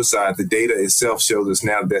by suicide. The data itself shows us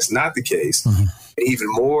now that that's not the case. Mm-hmm. Even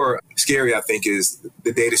more scary, I think, is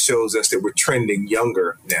the data shows us that we're trending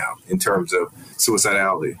younger now in terms of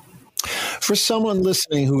suicidality. For someone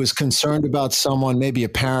listening who is concerned about someone, maybe a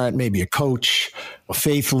parent, maybe a coach, a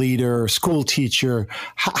faith leader, school teacher,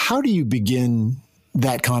 how do you begin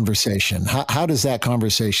that conversation? How does that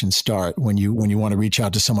conversation start when you want to reach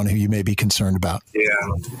out to someone who you may be concerned about? Yeah,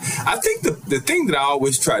 I think the thing that I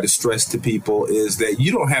always try to stress to people is that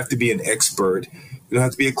you don't have to be an expert. You don't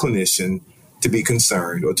have to be a clinician to be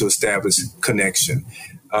concerned or to establish connection.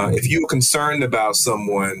 If you're concerned about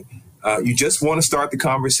someone, you just want to start the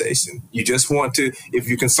conversation. You just want to, if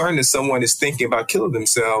you're concerned that someone is thinking about killing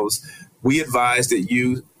themselves, we advise that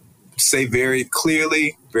you say very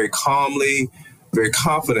clearly, very calmly, very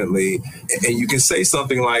confidently, and you can say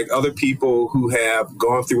something like, other people who have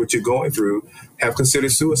gone through what you're going through have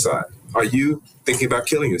considered suicide. Are you thinking about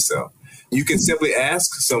killing yourself? You can simply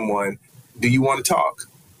ask someone, do you want to talk?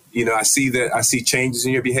 I see changes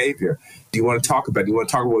in your behavior. Do you want to talk about it? Do you want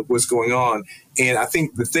to talk about what's going on? And I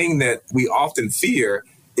think the thing that we often fear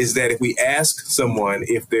is that if we ask someone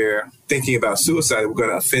if they're thinking about suicide, we're going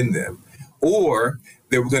to offend them, or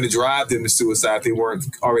that we're going to drive them to suicide if they weren't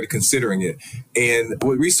already considering it. And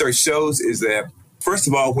what research shows is that, first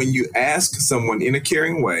of all, when you ask someone in a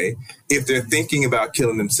caring way if they're thinking about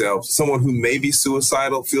killing themselves, someone who may be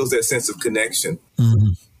suicidal feels that sense of connection. Mm-hmm.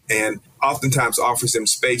 And oftentimes offers them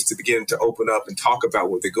space to begin to open up and talk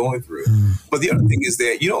about what they're going through. But the other thing is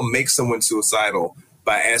that you don't make someone suicidal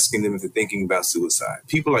by asking them if they're thinking about suicide.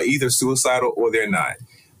 People are either suicidal or they're not.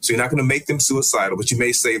 So you're not going to make them suicidal, but you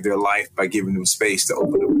may save their life by giving them space to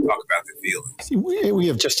open up and talk about their feelings. We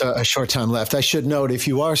have just a short time left. I should note, if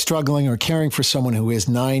you are struggling or caring for someone who is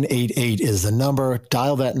 988 is the number,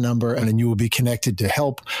 dial that number, and then you will be connected to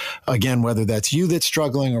help. Again, whether that's you that's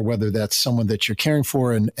struggling or whether that's someone that you're caring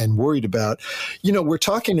for and worried about. We're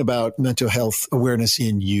talking about mental health awareness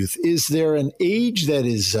in youth. Is there an age that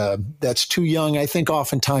is that's too young? I think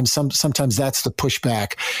oftentimes, sometimes that's the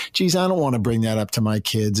pushback. Geez, I don't want to bring that up to my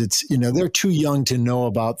kids. It's, they're too young to know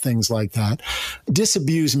about things like that.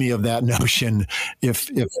 Disabuse me of that notion if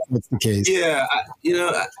that's the case. Yeah,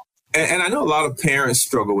 and I know a lot of parents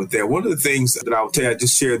struggle with that. One of the things that I'll tell you, I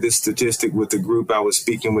just shared this statistic with the group I was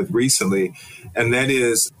speaking with recently, and that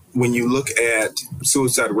is when you look at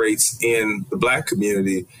suicide rates in the Black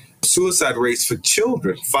community, Suicide rates for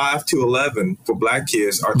children, 5 to 11 for Black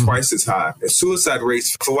kids, are twice as high as suicide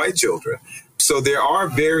rates for white children. So there are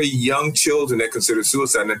very young children that consider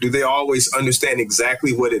suicide. Now, do they always understand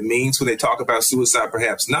exactly what it means when they talk about suicide?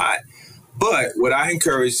 Perhaps not. But what I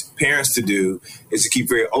encourage parents to do is to keep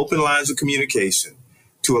very open lines of communication,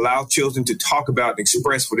 to allow children to talk about and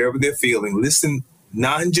express whatever they're feeling, listen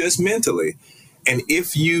non-judgmentally. And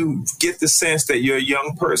if you get the sense that your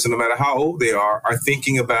young person, no matter how old they are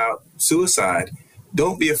thinking about suicide,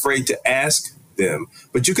 don't be afraid to ask them.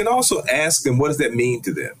 But you can also ask them, what does that mean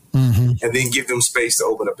to them? And then give them space to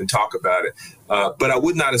open up and talk about it. But I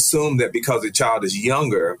would not assume that because the child is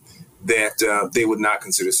younger, that they would not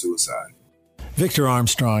consider suicide. Victor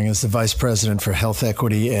Armstrong is the Vice President for Health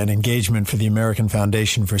Equity and Engagement for the American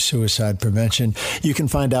Foundation for Suicide Prevention. You can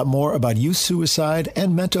find out more about youth suicide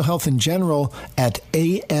and mental health in general at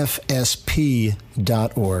afsp.org.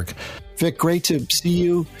 Vic, great to see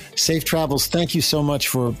you. Safe travels. Thank you so much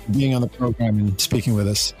for being on the program and speaking with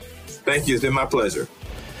us. Thank you. It's been my pleasure.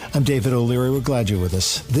 I'm David O'Leary. We're glad you're with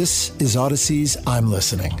us. This is Audacy's I'm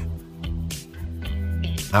Listening.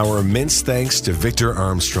 Our immense thanks to Victor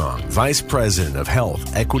Armstrong, Vice President of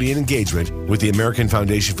Health, Equity, and Engagement with the American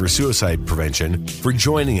Foundation for Suicide Prevention, for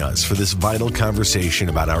joining us for this vital conversation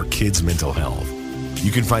about our kids' mental health.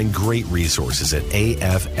 You can find great resources at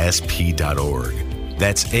afsp.org.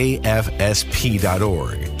 That's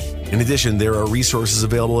afsp.org. In addition, there are resources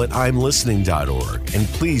available at imlistening.org. And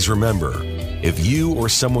please remember, if you or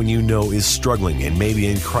someone you know is struggling and may be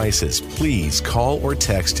in crisis, please call or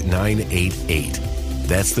text 988.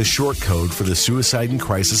 That's the short code for the Suicide and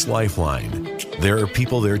Crisis Lifeline. There are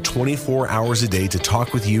people there 24 hours a day to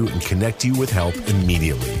talk with you and connect you with help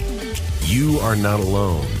immediately. You are not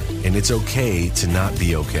alone, and it's okay to not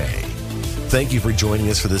be okay. Thank you for joining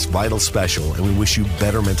us for this vital special, and we wish you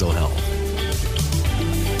better mental health.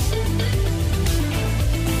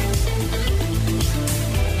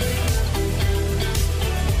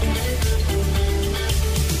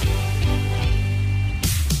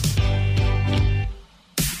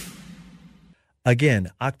 Again,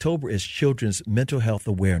 October is Children's Mental Health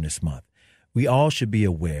Awareness Month. We all should be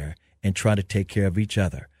aware and try to take care of each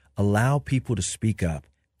other. Allow people to speak up.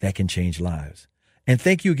 That can change lives. And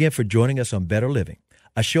thank you again for joining us on Better Living,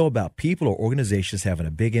 a show about people or organizations having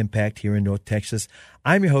a big impact here in North Texas.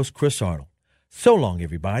 I'm your host, Chris Arnold. So long,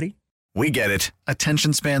 everybody. We get it.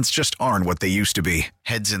 Attention spans just aren't what they used to be.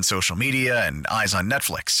 Heads in social media and eyes on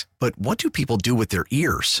Netflix. But what do people do with their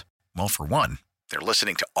ears? Well, for one, they're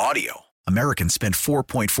listening to audio. Americans spend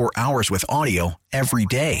 4.4 hours with audio every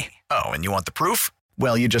day. Oh, and you want the proof?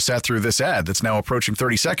 Well, you just sat through this ad that's now approaching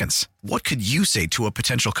 30 seconds. What could you say to a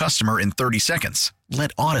potential customer in 30 seconds?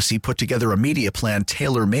 Let Audacy put together a media plan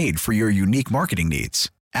tailor-made for your unique marketing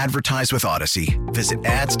needs. Advertise with Audacy. Visit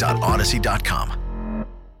ads.audacy.com.